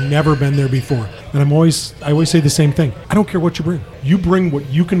and I've never been there before. And I always say the same thing. I don't care what you bring. You bring what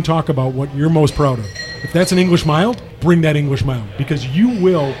you can talk about, what you're most proud of. If that's an English mild, bring that English mild, because you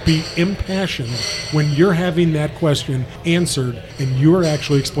will be impassioned when you're having that question answered and you're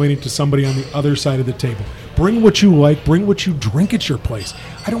actually explaining to somebody on the other side of the table. Bring what you like, bring what you drink at your place.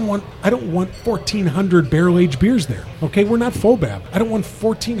 I don't want 1,400 barrel-aged beers there. Okay, we're not Fobab. I don't want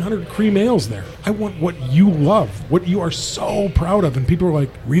 1,400 cream ales there. I want what you love, what you are so proud of. And people are like,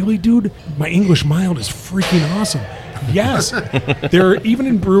 really, dude? My English mild is freaking awesome. Yes. Even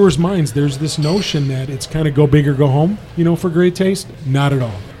in brewers' minds, there's this notion that it's kind of go big or go home, you know, for Great Taste. Not at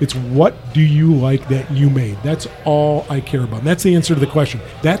all. It's what do you like that you made. That's all I care about. And that's the answer to the question.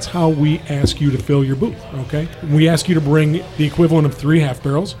 That's how we ask you to fill your booth, okay? We ask you to bring the equivalent of 3 half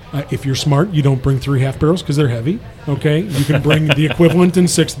barrels. If you're smart, you don't bring 3 half barrels because they're heavy, okay? You can bring the equivalent in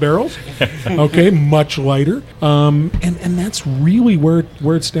 6 barrels, okay? Much lighter. And that's really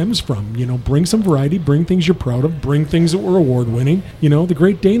where it stems from. You know, bring some variety, bring things you're proud of, bring things that were award-winning. You know, the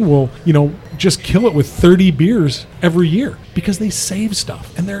Great Dane will, you know, just kill it with 30 beers every year because they save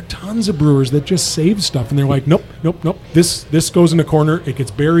stuff. And there are tons of brewers that just save stuff, and they're like, nope. This goes in a corner. It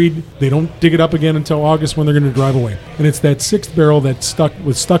gets buried. They don't dig it up again until August when they're going to drive away. And it's that 6th barrel that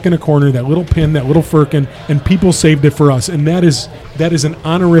was stuck in a corner, that little pin, that little firkin, and people saved it for us. And that is an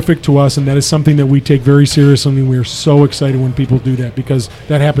honorific to us, and that is something that we take very seriously. And we are so excited when people do that, because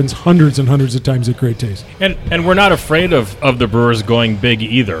that happens hundreds and hundreds of times at Great Taste. And we're not afraid of the brewers going big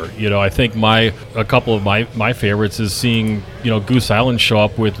either. You know, I think a couple of my favorites is seeing, you know, Goose Island show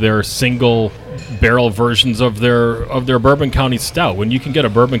up with their single barrel versions of their Bourbon County Stout, when you can get a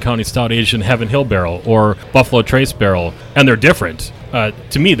Bourbon County Stout aged in Heaven Hill barrel or Buffalo Trace barrel, and they're different.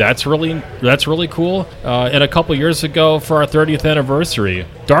 To me, that's really cool. And a couple years ago, for our 30th anniversary,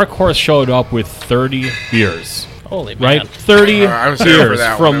 Dark Horse showed up with 30 beers. Holy man. Right? 30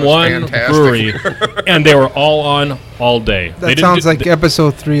 beers from one brewery, and they were all on all day. That sounds like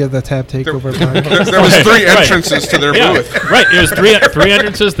episode 3 of the Tap Takeover podcast. There was 3 entrances to their booth. Right. It was three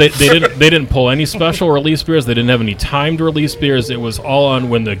entrances. They didn't pull any special release beers. They didn't have any timed release beers. It was all on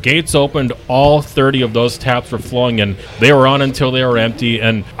when the gates opened. All 30 of those taps were flowing, and they were on until they were empty.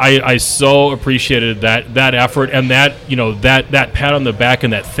 And I so appreciated that effort, and that, you know, that pat on the back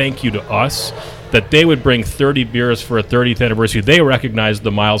and that thank you to us. that they would bring 30 beers for a 30th anniversary. They recognized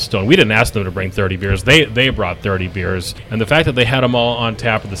the milestone. We didn't ask them to bring 30 beers. They brought 30 beers. And the fact that they had them all on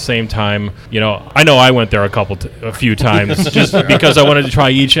tap at the same time, I know I went there a few times just because I wanted to try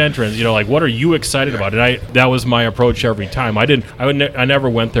each entrance. Like, what are you excited about? And that was my approach every time. I never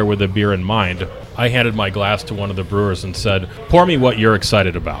went there with a beer in mind. I handed my glass to one of the brewers and said, pour me what you're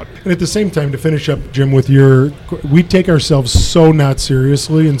excited about. And at the same time, to finish up, Jim, with we take ourselves so not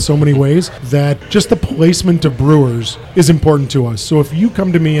seriously in so many ways that just the placement of brewers is important to us. So if you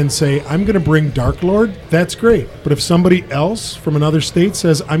come to me and say, I'm going to bring Dark Lord, that's great. But if somebody else from another state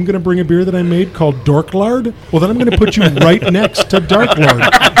says, I'm going to bring a beer that I made called Dork Lard, well, then I'm going to put you right next to Dark Lord.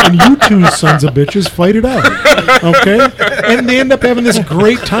 And you two sons of bitches fight it out. Okay? And they end up having this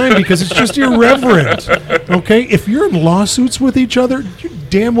great time because it's just irreverent. Okay, if you're in lawsuits with each other, you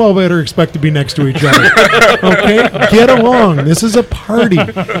damn well better expect to be next to each other. Okay, get along. This is a party,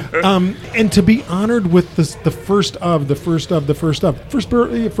 and to be honored with the first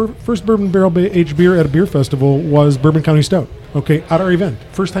bourbon barrel aged beer at a beer festival was Bourbon County Stout. Okay, at our event.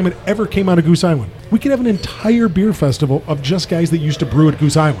 First time it ever came out of Goose Island. We could have an entire beer festival of just guys that used to brew at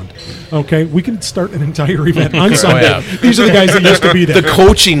Goose Island. Okay, we can start an entire event on Sunday. Yeah. These are the guys that used to be there. The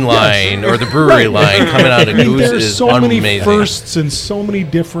coaching line or the brewery line coming out of Goose there's is so amazing. many firsts and so many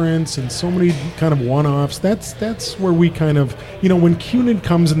difference and so many kind of one-offs. That's where we kind of, when CUNY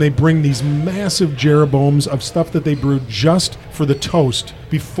comes and they bring these massive Jeroboams of stuff that they brewed just for the toast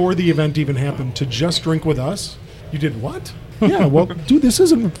before the event even happened to just drink with us. You did what? Yeah, well, dude, this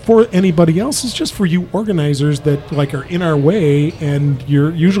isn't for anybody else. It's just for you organizers that are in our way, and you're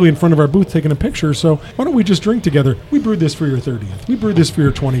usually in front of our booth taking a picture. So why don't we just drink together? We brewed this for your 30th. We brewed this for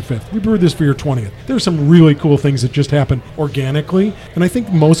your 25th. We brewed this for your 20th. There's some really cool things that just happen organically, and I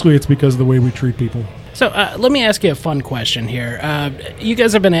think mostly it's because of the way we treat people. So let me ask you a fun question here. You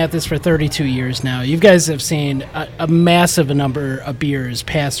guys have been at this for 32 years now. You guys have seen a massive number of beers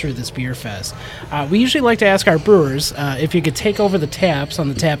pass through this beer fest. We usually like to ask our brewers if you could take over the taps on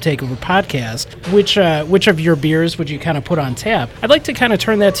the Tap Takeover podcast, which of your beers would you kind of put on tap? I'd like to kind of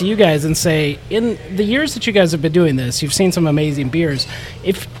turn that to you guys and say, in the years that you guys have been doing this, you've seen some amazing beers.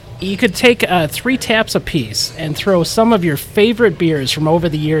 If you could take 3 taps apiece and throw some of your favorite beers from over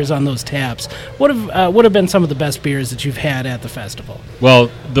the years on those taps, what have been some of the best beers that you've had at the festival?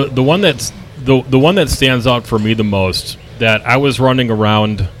 Well, the one that stands out for me the most, that I was running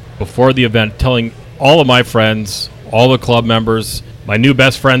around before the event telling all of my friends, all the club members, my new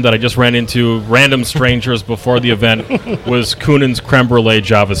best friend that I just ran into, random strangers before the event, was Kunin's Creme Brulee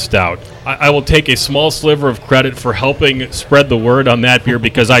Java Stout. I will take a small sliver of credit for helping spread the word on that beer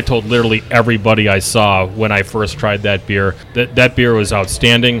because I told literally everybody I saw when I first tried that beer that beer was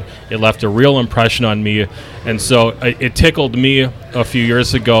outstanding. It left a real impression on me, and so it tickled me a few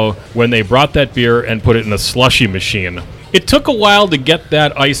years ago when they brought that beer and put it in a slushy machine. It took a while to get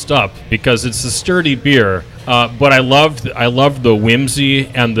that iced up because it's a sturdy beer. But I loved the whimsy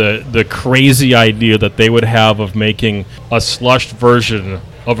and the crazy idea that they would have of making a slushed version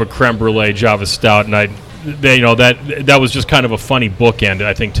of a creme brulee Java Stout, and that was just kind of a funny bookend,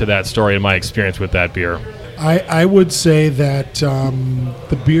 I think, to that story and my experience with that beer. I would say that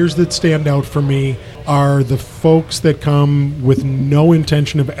the beers that stand out for me are the folks that come with no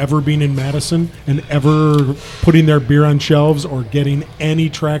intention of ever being in Madison and ever putting their beer on shelves or getting any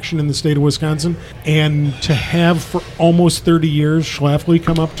traction in the state of Wisconsin. And to have for almost 30 years Schlafly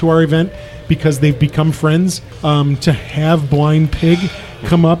come up to our event because they've become friends, to have Blind Pig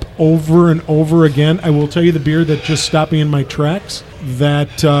come up over and over again. I will tell you the beer that just stopped me in my tracks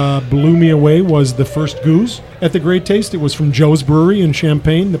that blew me away was the first Goose at the Great Taste. It was from Joe's Brewery in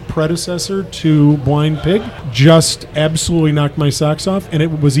Champaign, the predecessor to Blind Pig. Just absolutely knocked my socks off, and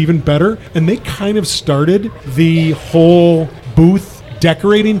it was even better. And they kind of started the whole booth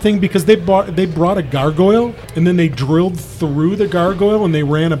decorating thing because they brought a gargoyle and then they drilled through the gargoyle and they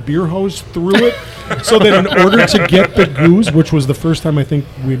ran a beer hose through it so that in order to get the Goose, which was the first time I think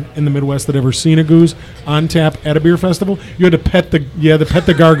we in the Midwest had ever seen a Goose on tap at a beer festival, you had to pet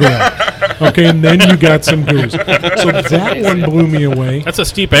the gargoyle. Okay, and then you got some Goose. So that one blew me away. That's a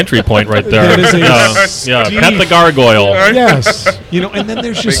steep entry point right there. That is pet the gargoyle. Yes, and then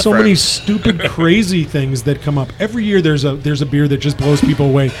there's just so many stupid, crazy things that come up every year. There's a beer that just blows people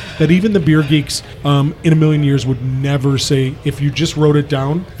away that even the beer geeks in a million years would never say. If you just wrote it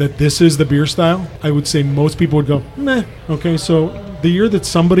down that this is the beer style, I would say most people would go, meh. Okay, so The year that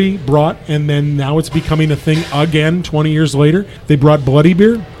somebody brought, and then now it's becoming a thing again 20 years later, they brought Bloody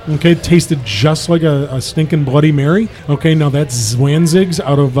Beer. Okay, it tasted just like a stinking Bloody Mary. Okay, now that's Zwanzig's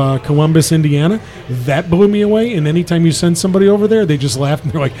out of Columbus, Indiana. That blew me away, and anytime you send somebody over there, they just laugh,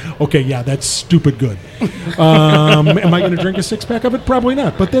 and they're like, okay, yeah, that's stupid good. Am I going to drink a six-pack of it? Probably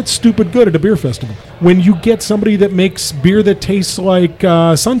not, but that's stupid good at a beer festival. When you get somebody that makes beer that tastes like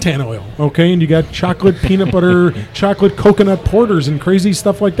suntan oil, okay, and you got chocolate peanut butter, chocolate coconut porters, and crazy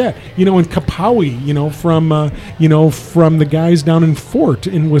stuff like that. And Kapawi, from the guys down in Fort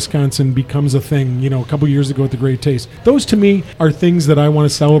in Wisconsin becomes a thing, a couple years ago at the Great Taste. Those to me are things that I want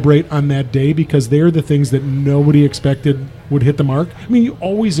to celebrate on that day because they're the things that nobody expected would hit the mark. I mean, you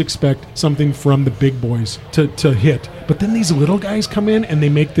always expect something from the big boys to hit, but then these little guys come in and they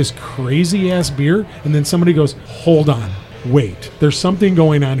make this crazy ass beer, and then somebody goes, hold on. Wait, there's something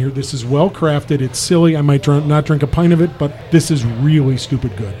going on here. This is well crafted. It's silly. I might not drink a pint of it, but this is really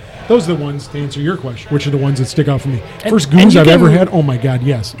stupid good. Those are the ones, to answer your question, which are the ones that stick out for me. First goons I've ever had, oh my God,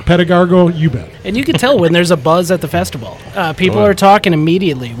 yes. Pedigargo, you bet. And you can tell when there's a buzz at the festival. People are talking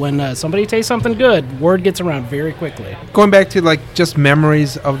immediately. When somebody tastes something good, word gets around very quickly. Going back to just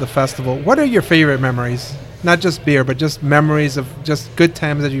memories of the festival, what are your favorite memories? Not just beer, but just memories of just good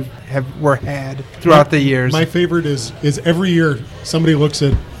times that you were had throughout the years. My favorite is every year somebody looks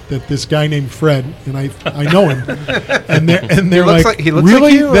at this guy named Fred, and I know him, and they're like he looks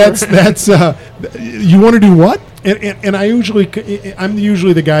really? Like you, that's you want to do what? And I'm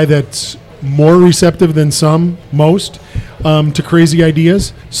usually the guy that's more receptive than most to crazy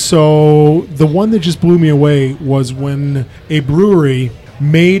ideas. So the one that just blew me away was when a brewery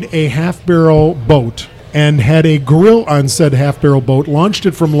made a half-barrel boat and had a grill on said half-barrel boat, launched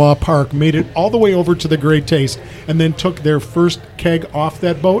it from Law Park, made it all the way over to the Great Taste, and then took their first keg off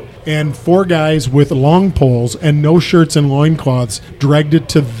that boat, and 4 guys with long poles and no shirts and loincloths dragged it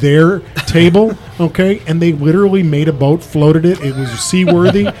to their table, okay? And they literally made a boat, floated it. It was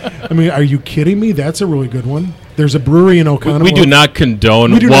seaworthy. I mean, are you kidding me? That's a really good one. There's a brewery in Oconomowoc. We do not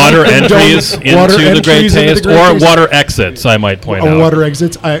condone water entries into the Great Taste or water exits, I might point out. Water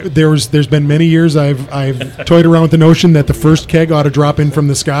exits. There's been many years I've toyed around with the notion that the first keg ought to drop in from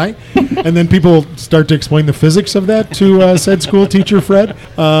the sky, and then people start to explain the physics of that to said school teacher Fred,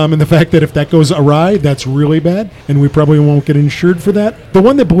 and the fact that if that goes awry, that's really bad, and we probably won't get insured for that. The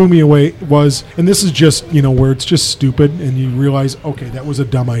one that blew me away was, and this is just, where it's just stupid, and you realize, okay, that was a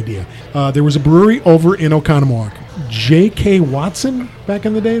dumb idea. There was a brewery over in Oconomowoc. J.K. Watson back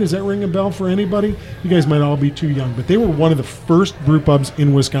in the day. Does that ring a bell for anybody? You guys might all be too young, but they were one of the first brew pubs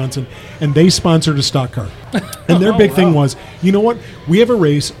in Wisconsin, and they sponsored a stock car. And their big thing was, you know what? We have a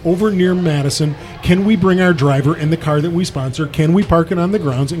race over near Madison. Can we bring our driver in the car that we sponsor? Can we park it on the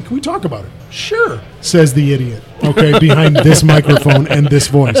grounds? And can we talk about it? Sure, says the idiot, okay, behind this microphone and this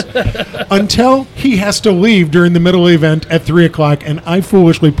voice. Until he has to leave during the middle of the event at 3 o'clock, and I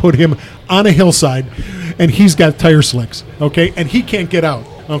foolishly put him on a hillside, and he's got tire slicks, okay, and he can't get out,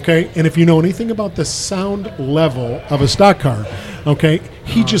 okay? And if you know anything about the sound level of a stock car, okay,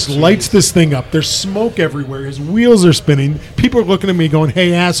 he just lights this thing up. There's smoke everywhere. His wheels are spinning. People are looking at me going,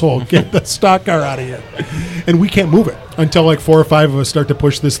 hey, asshole, get the stock car out of here. And we can't move it until like 4 or 5 of us start to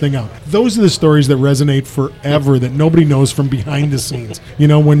push this thing out. Those are the stories that resonate forever that nobody knows from behind the scenes.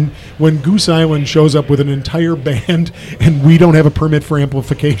 When Goose Island shows up with an entire band and we don't have a permit for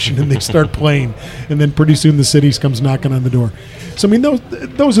amplification and they start playing, and then pretty soon the city comes knocking on the door. So, I mean,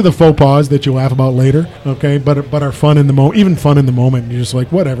 those are the faux pas that you laugh about later, okay, but are fun in the moment, even fun in the moment. You're just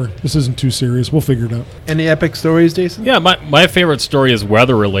like, whatever, this isn't too serious. We'll figure it out. Any epic stories, Jason? Yeah, my favorite story is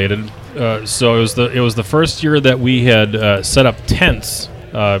weather related. So it was the first year that we had set up tents,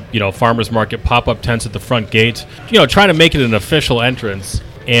 farmers market pop-up tents at the front gate, trying to make it an official entrance.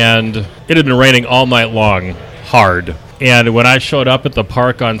 And it had been raining all night long, hard. And when I showed up at the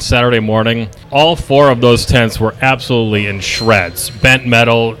park on Saturday morning, all 4 of those tents were absolutely in shreds. Bent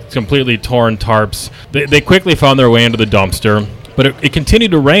metal, completely torn tarps. They quickly found their way into the dumpster. But it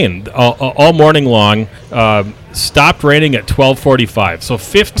continued to rain all morning long. Stopped raining at 12:45, so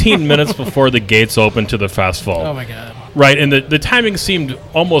 15 minutes before the gates opened to the festival. Oh, my God. Right, and the timing seemed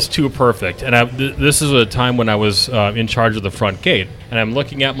almost too perfect. And this is a time when I was in charge of the front gate. And I'm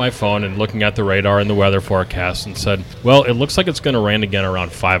looking at my phone and looking at the radar and the weather forecast and said, well, it looks like it's going to rain again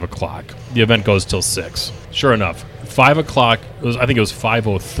around 5 o'clock. The event goes till 6. Sure enough, 5 o'clock, I think it was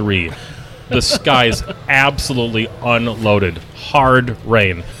 5:03. The skies absolutely unloaded. Hard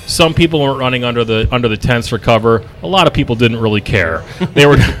rain. Some people weren't running under the tents for cover. A lot of people didn't really care.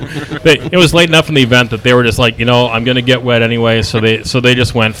 It was late enough in the event that they were just like, I'm going to get wet anyway, so they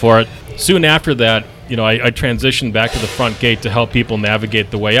just went for it. Soon after that, I transitioned back to the front gate to help people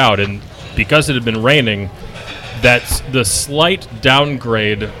navigate the way out. And because it had been raining, that's the slight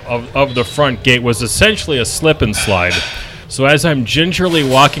downgrade of the front gate was essentially a slip and slide. So as I'm gingerly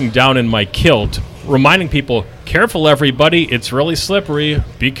walking down in my kilt, reminding people, careful everybody, it's really slippery.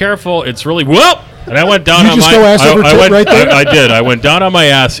 Be careful, it's really whoop. And I went down on my I did. I went down on my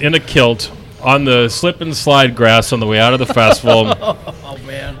ass in a kilt on the slip and slide grass on the way out of the festival. Oh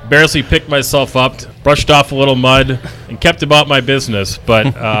man. Barely picked myself up, brushed off a little mud, and kept about my business.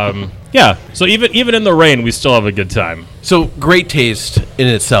 But yeah, so even in the rain, we still have a good time. So Great Taste in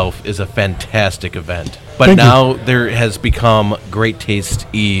itself is a fantastic event. But now there has become Great Taste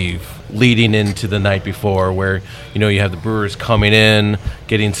Eve leading into the night before, where you have the brewers coming in,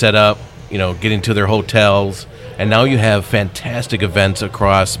 getting set up, getting to their hotels, and now you have fantastic events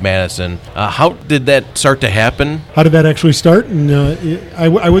across Madison. How did that start to happen? How did that actually start? And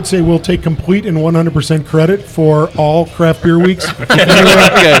I would say we'll take complete and 100% credit for all craft beer weeks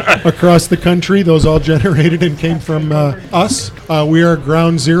across the country. Those all generated and came from us. We are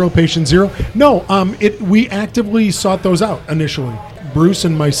ground zero, patient zero. No, we actively sought those out initially. Bruce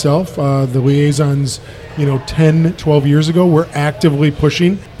and myself, the liaisons, 10, 12 years ago, were actively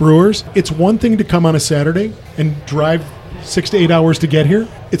pushing brewers. It's one thing to come on a Saturday and drive 6 to 8 hours to get here.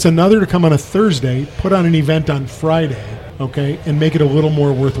 It's another to come on a Thursday, put on an event on Friday, okay, and make it a little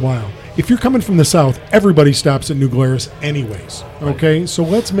more worthwhile. If you're coming from the south, everybody stops at New Glarus anyways, okay? So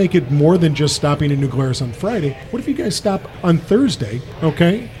let's make it more than just stopping in New Glarus on Friday. What if you guys stop on Thursday,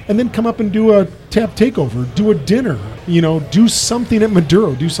 okay, and then come up and do a tap takeover, do a dinner, do something at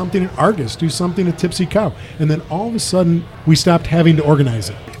Maduro, do something at Argus, do something at Tipsy Cow, and then all of a sudden we stopped having to organize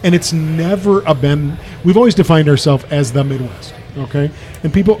it. And it's never we've always defined ourselves as the Midwest. Okay,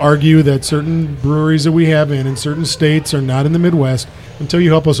 and people argue that certain breweries that we have in certain states are not in the Midwest. Until you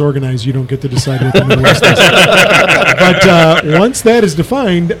help us organize, you don't get to decide what the Midwest is. But once that is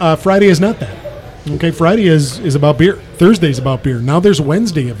defined, Friday is not that. Okay, Friday is about beer. Thursday's about beer. Now there's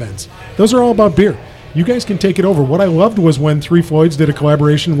Wednesday events. Those are all about beer. You guys can take it over. What I loved was when Three Floyds did a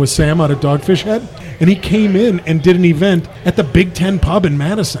collaboration with Sam out of Dogfish Head, and he came in and did an event at the Big Ten Pub in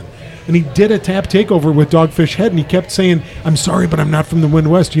Madison. And he did a tap takeover with Dogfish Head, and he kept saying, I'm sorry, but I'm not from the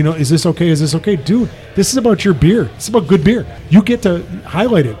Midwest. Is this okay? Is this okay? Dude, this is about your beer. It's about good beer. You get to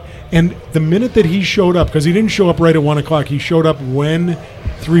highlight it. And the minute that he showed up, because he didn't show up right at 1 o'clock, he showed up when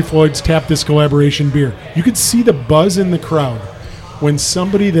Three Floyds tapped this collaboration beer. You could see the buzz in the crowd when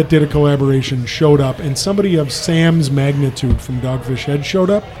somebody that did a collaboration showed up, and somebody of Sam's magnitude from Dogfish Head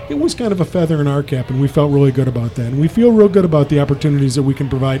showed up. It was kind of a feather in our cap, and we felt really good about that. And we feel real good about the opportunities that we can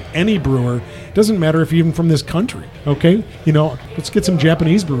provide any brewer. It doesn't matter if you're even from this country, okay? Let's get some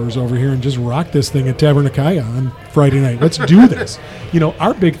Japanese brewers over here and just rock this thing at Tavern Akaya on Friday night. Let's do this.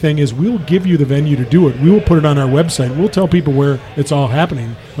 Our big thing is we'll give you the venue to do it. We will put it on our website. We'll tell people where it's all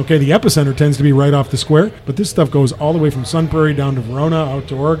happening. Okay, the epicenter tends to be right off the square, but this stuff goes all the way from Sun Prairie down to Verona, out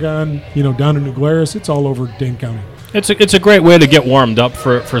to Oregon, down to New Glarus. It's all over Dane County. It's a great way to get warmed up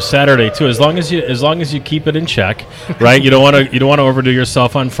for Saturday too. As long as you keep it in check, right? You don't want to overdo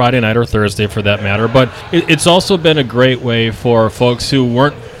yourself on Friday night or Thursday for that matter. But it's also been a great way for folks who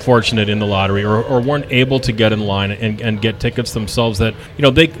weren't fortunate in the lottery or weren't able to get in line and get tickets themselves, that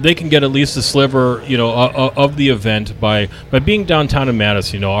they can get at least a sliver of the event by being downtown in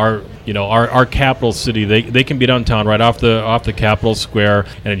Madison. Our capital city, they can be downtown right off the Capitol Square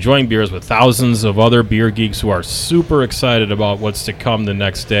and enjoying beers with thousands of other beer geeks who are super excited about what's to come the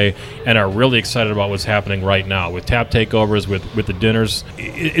next day and are really excited about what's happening right now with tap takeovers, with the dinners.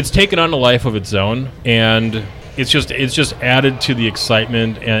 It's taken on a life of its own, and it's just added to the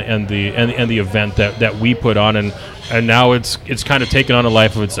excitement and the event that we put on, and now it's kind of taken on a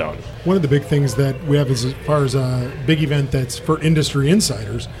life of its own. One of the big things that we have is, as far as a big event that's for industry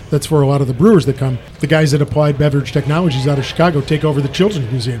insiders, that's for a lot of the brewers that come. The guys at Applied Beverage Technologies out of Chicago take over the Children's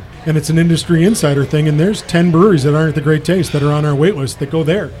Museum. And it's an industry insider thing, and there's 10 breweries that aren't at the Great Taste that are on our wait list that go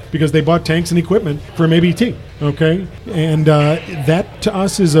there because they bought tanks and equipment from ABT, okay? And that, to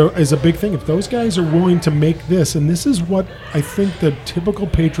us, is a big thing. If those guys are willing to make this, and this is what I think the typical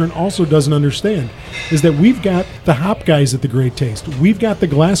patron also doesn't understand, is that we've got the hop guys at the Great Taste. We've got the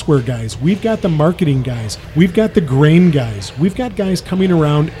glassware guys. We've got the marketing guys. We've got the grain guys. We've got guys coming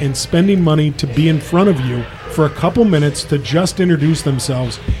around and spending money to be in front of you for a couple minutes to just introduce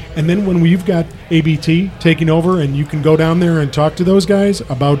themselves. And then when we've got ABT taking over and you can go down there and talk to those guys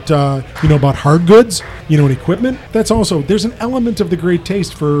about about hard goods, and equipment, that's also, there's an element of the Great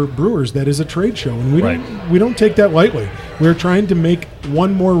Taste for brewers that is a trade show, and we don't take that lightly. We're trying to make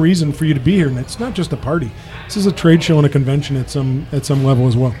one more reason for you to be here, and it's not just a party. this is a trade show and a convention at some level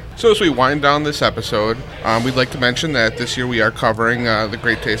as well. So as we wind down this episode, we'd like to mention that this year we are covering the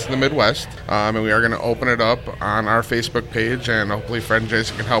Great Taste of the Midwest, and we are going to open it up on our Facebook page, and hopefully Fred and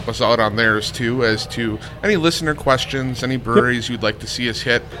Jason can help us out on theirs too, as to any listener questions, any breweries you'd like to see us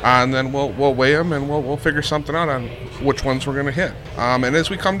hit, and then we'll weigh them and we'll figure something out on which ones we're going to hit. And as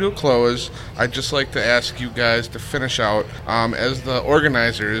we come to a close, I'd just like to ask you guys to finish out, as the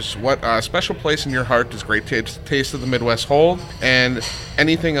organizers, what special place in your heart does Great Taste of the Midwest hold, and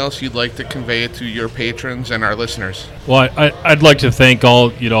anything else you'd like to convey to your patrons and our listeners? Well, I'd like to thank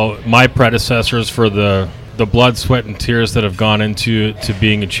all, my predecessors for the blood, sweat, and tears that have gone into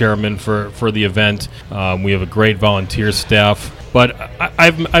being a chairman for the event. We have a great volunteer staff. But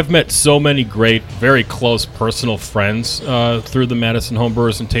I've met so many great, very close personal friends through the Madison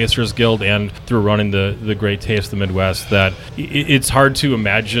Homebrewers and Tasters Guild and through running the Great Taste of the Midwest that it's hard to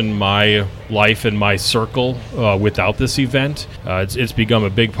imagine my life and my circle without this event. It's become a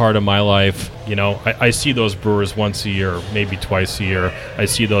big part of my life. I see those brewers once a year, maybe twice a year. I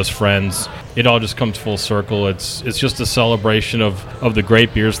see those friends. It all just comes full circle. It's just a celebration of the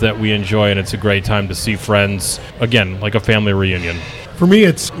great beers that we enjoy, and it's a great time to see friends, again, like a family reunion. For me,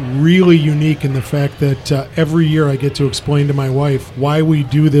 it's really unique in the fact that every year I get to explain to my wife why we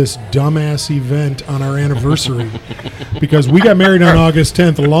do this dumbass event on our anniversary. Because we got married on August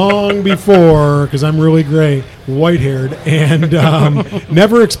 10th long before, because I'm really gray, white-haired, and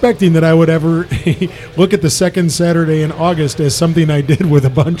never expecting that I would ever look at the second Saturday in August as something I did with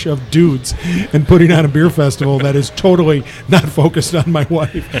a bunch of dudes and putting on a beer festival that is totally not focused on my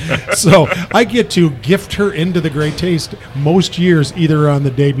wife. So I get to gift her into the Great Taste most years, either on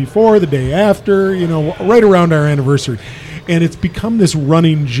the day before, the day after, right around our anniversary. And it's become this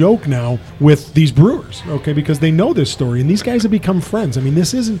running joke now with these brewers, okay, because they know this story, and these guys have become friends. I mean,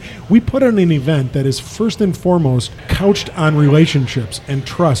 we put on an event that is first and foremost couched on relationships and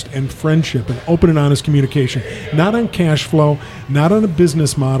trust and friendship and open and honest communication, not on cash flow, not on a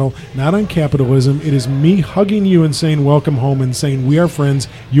business model, not on capitalism. It is me hugging you and saying welcome home and saying we are friends.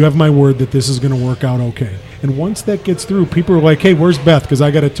 You have my word that this is going to work out okay. And once that gets through, people are like, hey, where's Beth? Because I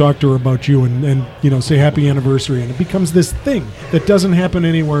got to talk to her about you and say happy anniversary. And it becomes this thing that doesn't happen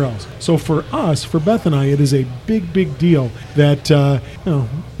anywhere else. So for us, for Beth and I, it is a big, big deal that,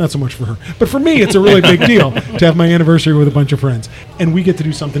 not so much for her, but for me, it's a really big deal to have my anniversary with a bunch of friends. And we get to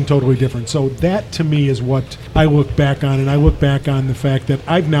do something totally different. So that, to me, is what I look back on. And I look back on the fact that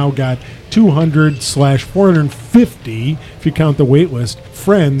I've now got 200/450, if you count the wait list,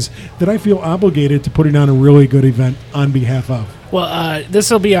 friends that I feel obligated to putting on a really good event on behalf of. Well, this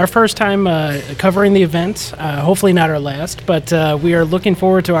will be our first time covering the event. Hopefully not our last, but we are looking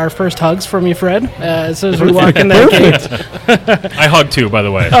forward to our first hugs from you, Fred, as soon as we walk in that gate. I hug too, by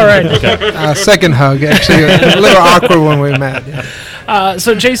the way. All right. Okay. Second hug, actually, a little awkward when we met. Yeah.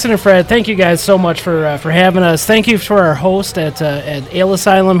 So Jason and Fred, thank you guys so much for having us. Thank you for our host at Ale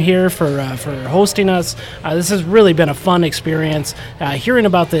Asylum here for hosting us. This has really been a fun experience, hearing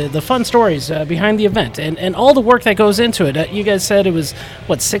about the fun stories behind the event and all the work that goes into it. You guys said it was,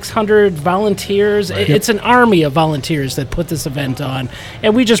 600 volunteers? Right. It's an army of volunteers that put this event on,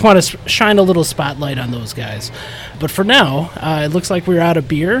 and we just want to shine a little spotlight on those guys. But for now, it looks like we're out of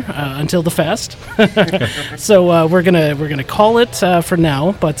beer until the fest. So we're gonna call it for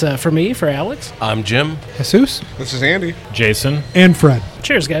now. But for me, for Alex, I'm Jim. Jesus. This is Andy. Jason. And Fred.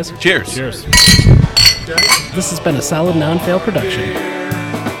 Cheers, guys. Cheers. Cheers. This has been a Solid Non-Fail production.